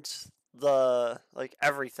and the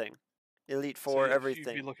everything. Elite so Four, you'd be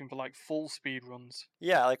everything. looking for like full speed runs.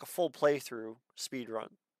 Yeah, like a full playthrough speed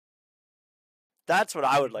run. That's what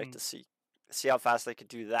I would like Mm-hmm. to see. See how fast they could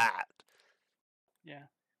do that. Yeah,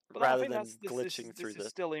 but I Rather think than this glitching through is the.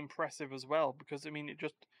 still impressive as well because I mean it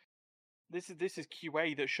just this is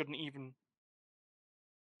QA that shouldn't even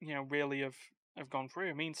really have gone through.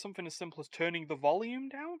 I mean something as simple as turning the volume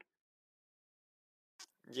down,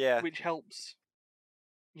 Yeah. which helps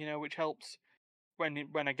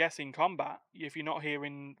when I guess in combat if you're not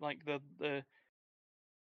hearing like the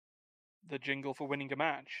jingle for winning a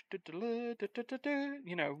match,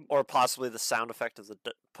 Or possibly the sound effect of the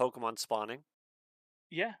Pokemon spawning.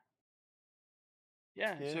 yeah.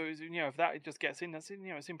 Yeah, Yeah. so if that just gets in, that's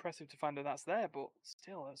it's impressive to find that that's there, but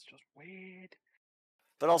still, that's just weird.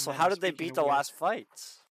 But also, then how did they speaking beat of the weird, last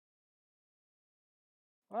fights?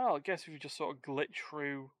 well, I guess if you just sort of glitch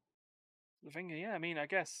through the finger, yeah. I mean, I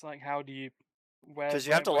guess like how do you Because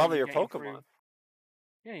you have to where are level you your getting Pokemon. through?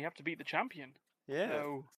 Yeah, you have to beat the champion. Yeah.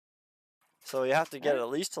 So So you have to get eh, at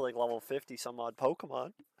least to like level 50 some odd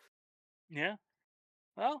Pokemon. yeah.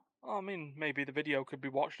 Well, I mean, maybe the video could be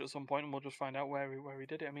watched at some point, and we'll just find out where he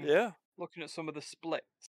did it. I mean, Yeah. looking at some of the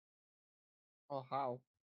splits, Oh, how?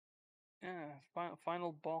 yeah,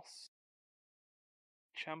 final boss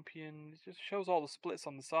champion. It just shows all the splits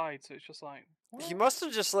on the side, so it's just like He what? must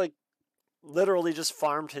have just like literally just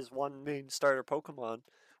farmed his one main starter Pokemon,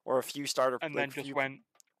 or a few And then just went,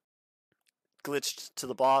 glitched to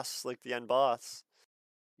the boss, like the end boss.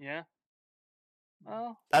 yeah.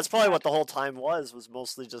 Oh, That's that's probably what mad. the whole time was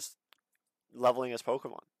mostly just leveling his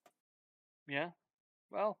Pokemon. Yeah.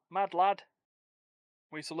 Well, mad lad.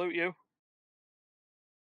 We salute you.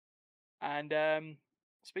 And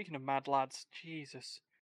speaking of mad lads, Jesus,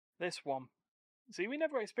 this one. See, we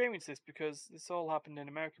never experienced this because this all happened in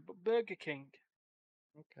America. But Burger King,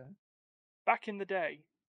 Okay. back in the day,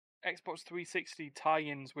 Xbox 360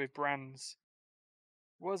 tie-ins with brands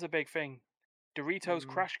was a big thing. Doritos Mm.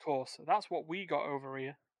 Crash Course, that's what we got over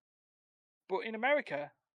here. But in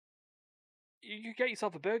America, you could get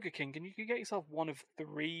yourself a Burger King, and you could get yourself one of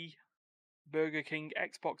 3 Burger King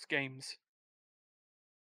Xbox games.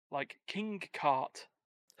 Like King Kart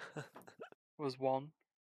was one,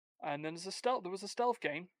 and then there was a stealth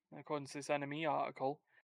game, according to this enemy article,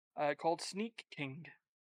 called Sneak King.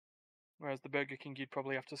 Whereas the Burger King, you'd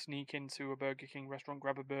probably have to sneak into a Burger King restaurant,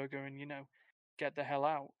 grab a burger, and get the hell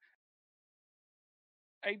out.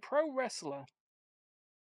 A pro wrestler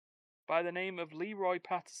by the name of Leroy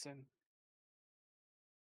Patterson,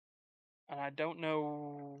 and I don't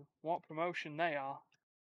know what promotion they are.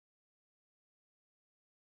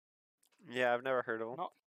 Yeah, I've never heard of him.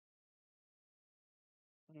 Not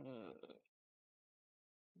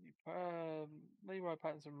Leroy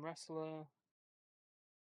Patterson wrestler,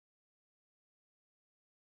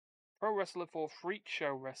 pro wrestler for Freak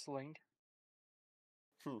Show Wrestling.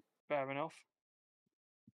 Fair enough.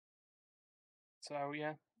 So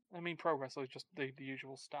yeah, I mean, pro wrestler is just the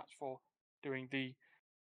usual stats for doing the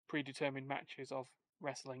predetermined matches of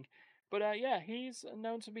wrestling. But yeah, he's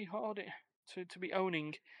known to be to be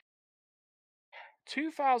owning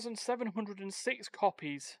 2,706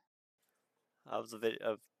 copies Of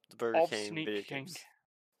the Burger of King video Sneak King. games.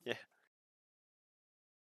 Yeah.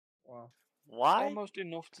 Wow. Why? Almost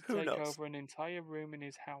enough to Who take knows? over an entire room in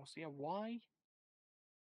his house. Yeah, why?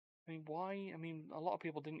 I mean, why? I mean, a lot of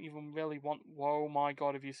people didn't even really want. Whoa, my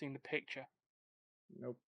God! Have you seen the picture?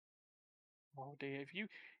 Nope. Oh dear! If Is you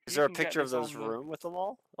there a can get picture of this those on the. room with them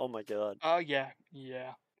all? Oh my god. Oh yeah.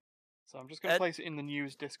 So I'm just gonna Ed, place it in the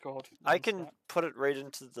news Discord. I One can sec. put it right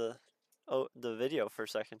into the video for a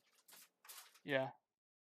second. Yeah.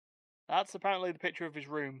 That's apparently the picture of his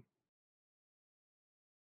room.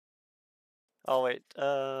 Oh wait.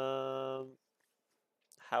 How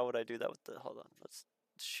would I do that with the? Hold on. Let's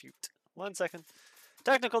shoot. 1 second.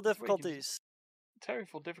 Technical It's really just difficulties.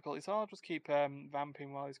 terrible difficulty. So I'll just keep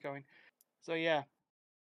vamping while he's going. So yeah.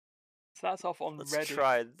 So that's off on Let's Reddit,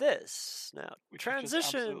 try this now. which is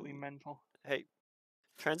just absolutely Transition. mental. Hey,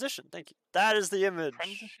 transition. Thank you. That is the image.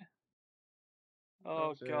 Transition. Oh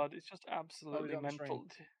That's it. god, it's just Oh, absolutely he's on the stream. mental.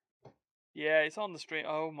 Yeah, it's on the stream.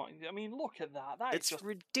 Oh my! I mean, look at that. That is It's just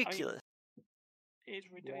ridiculous. it's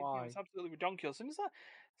ridiculous. Why? It's absolutely ridiculous. And is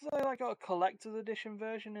that like got a collector's edition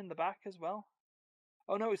version in the back as well?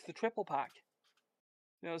 Oh no, it's the triple pack.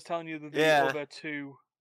 I was telling you the Yeah. other 2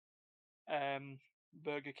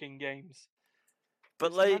 Burger King games. But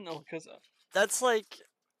it's like, mental because that's like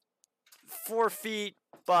 4 feet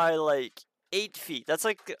by like 8 feet. That's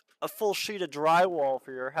like a full sheet of drywall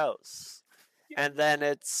for your house. yeah. And then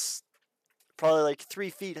it's probably like 3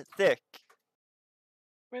 feet thick.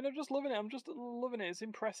 I mean, I'm just loving it. I'm just loving it. It's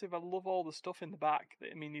impressive. I love all the stuff in the back.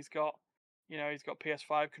 I mean, he's got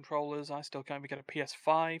PS5 controllers. I still can't even get a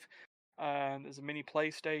PS5. There's a mini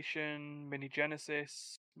PlayStation, mini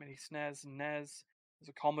Genesis, mini SNES and NES. There's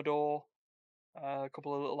a Commodore, a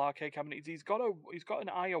couple of little arcade cabinets. He's got an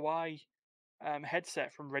IOI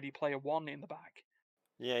headset from Ready Player One in the back.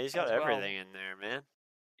 Yeah, he's got everything in there, man.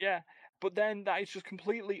 Yeah, but then that is just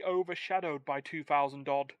completely overshadowed by 2,000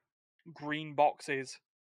 odd green boxes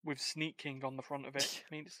with Sneak King on the front of it.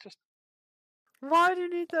 I mean, it's just. Why do you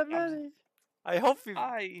need that many? I hope you.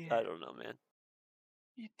 I don't know, man.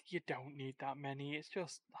 You don't need that many. It's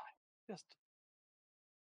just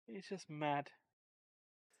it's just mad.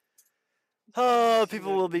 Oh,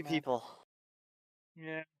 people will be Absolutely mad. people.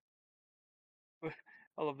 Yeah.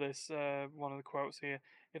 I love this. One of the quotes here: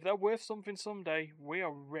 "If they're worth something someday, we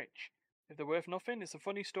are rich. If they're worth nothing, it's a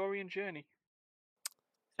funny story and journey."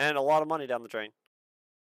 And a lot of money down the drain.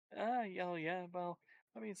 Yeah. Well,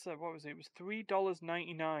 I mean, so what was it? It was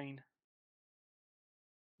 $3.99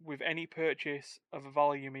 with any purchase of a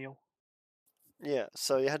value meal. Yeah,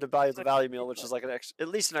 so you had to buy the So, value meal, which is like at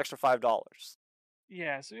least an extra $5.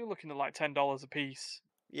 yeah, so you're looking at like $10 a piece.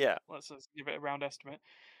 Yeah. Let's just give it a round estimate.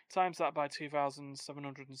 Times that by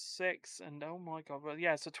 2,706, and oh my god, well,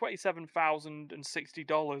 yeah, so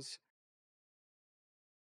 $27,060.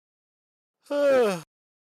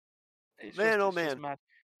 It's Man, just, oh it's just man. mad.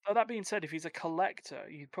 So that being said, if he's a collector,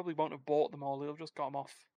 he probably won't have bought them all. He'll just got them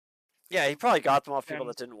off. Yeah, he probably got them off people And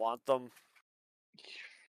that didn't want them.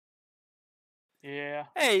 yeah.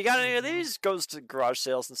 Hey, you got any of these? Goes to garage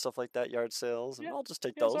sales and stuff like that, yard sales, and Yeah. I'll just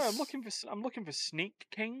take Yeah, those. sorry, I'm looking for Sneak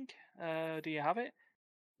King. Do you have it?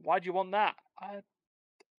 Why do you want that?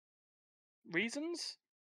 Reasons?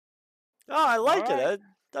 Oh, I like Alright. it.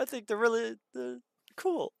 I think they're really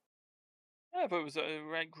cool. Yeah, but it was a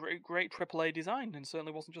great AAA design, and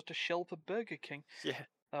certainly wasn't just a shell for Burger King. Yeah.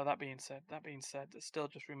 That being said, it still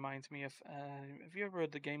just reminds me of. Have you ever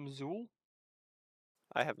heard the game Zool?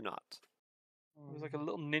 I have not. It was like a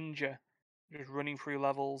little ninja, just running through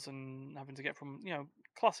levels and having to get from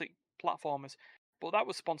classic platformers. But that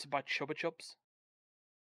was sponsored by Chupa Chups,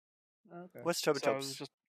 Okay. What's Chupa so it was Chups?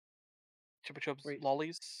 just Chupa Chups Wait.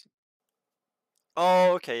 lollies.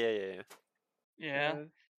 Oh, okay, yeah. Yeah,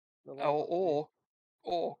 The one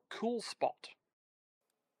or Cool Spot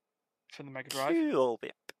for the Mega Drive Cool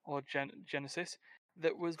Whip. or Genesis.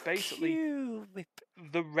 That was basically Cool Whip.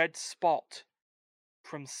 the red spot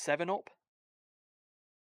from 7-Up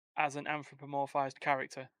as an anthropomorphized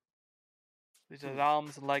character. It had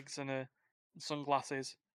arms, legs, and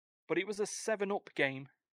sunglasses. But it was a 7-Up game.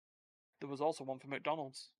 There was also one for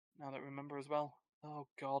McDonald's, now that I remember as well. Oh,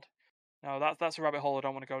 God. No, that's a rabbit hole I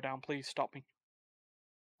don't want to go down. Please stop me.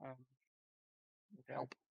 Okay.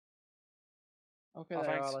 Help. Okay, Oh,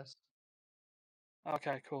 there, thanks. Alice.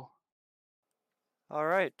 Okay, cool. All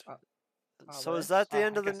right. So is Alice? that the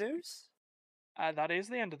end I of the guess- news? That is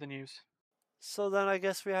the end of the news. So then I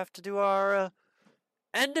guess we have to do our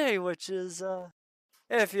ending, which is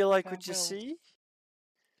if you like what you Farewell. see,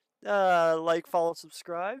 like, follow,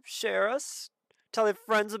 subscribe, share us, tell your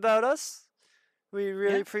friends about us. We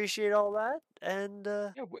really Yeah. appreciate all that, and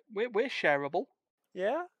Yeah, we're shareable.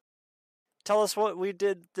 yeah. Tell us what we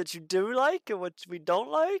did that you do like and what we don't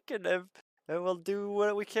like, and we'll do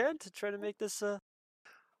what we can to try to make this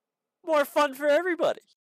more fun for everybody.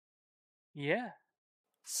 Yeah.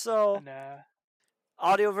 So, And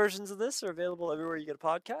audio versions of this are available everywhere you get a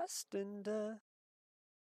podcast, and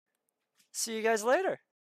see you guys later.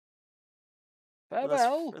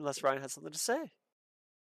 farewell. Unless Ryan has something to say.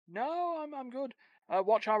 No, I'm good.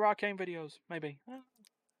 Watch our arcane videos, maybe.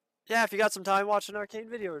 Yeah, if you got some time, watch an arcane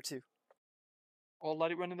video or two. Or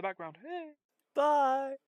let it run in the background.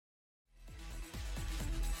 Bye.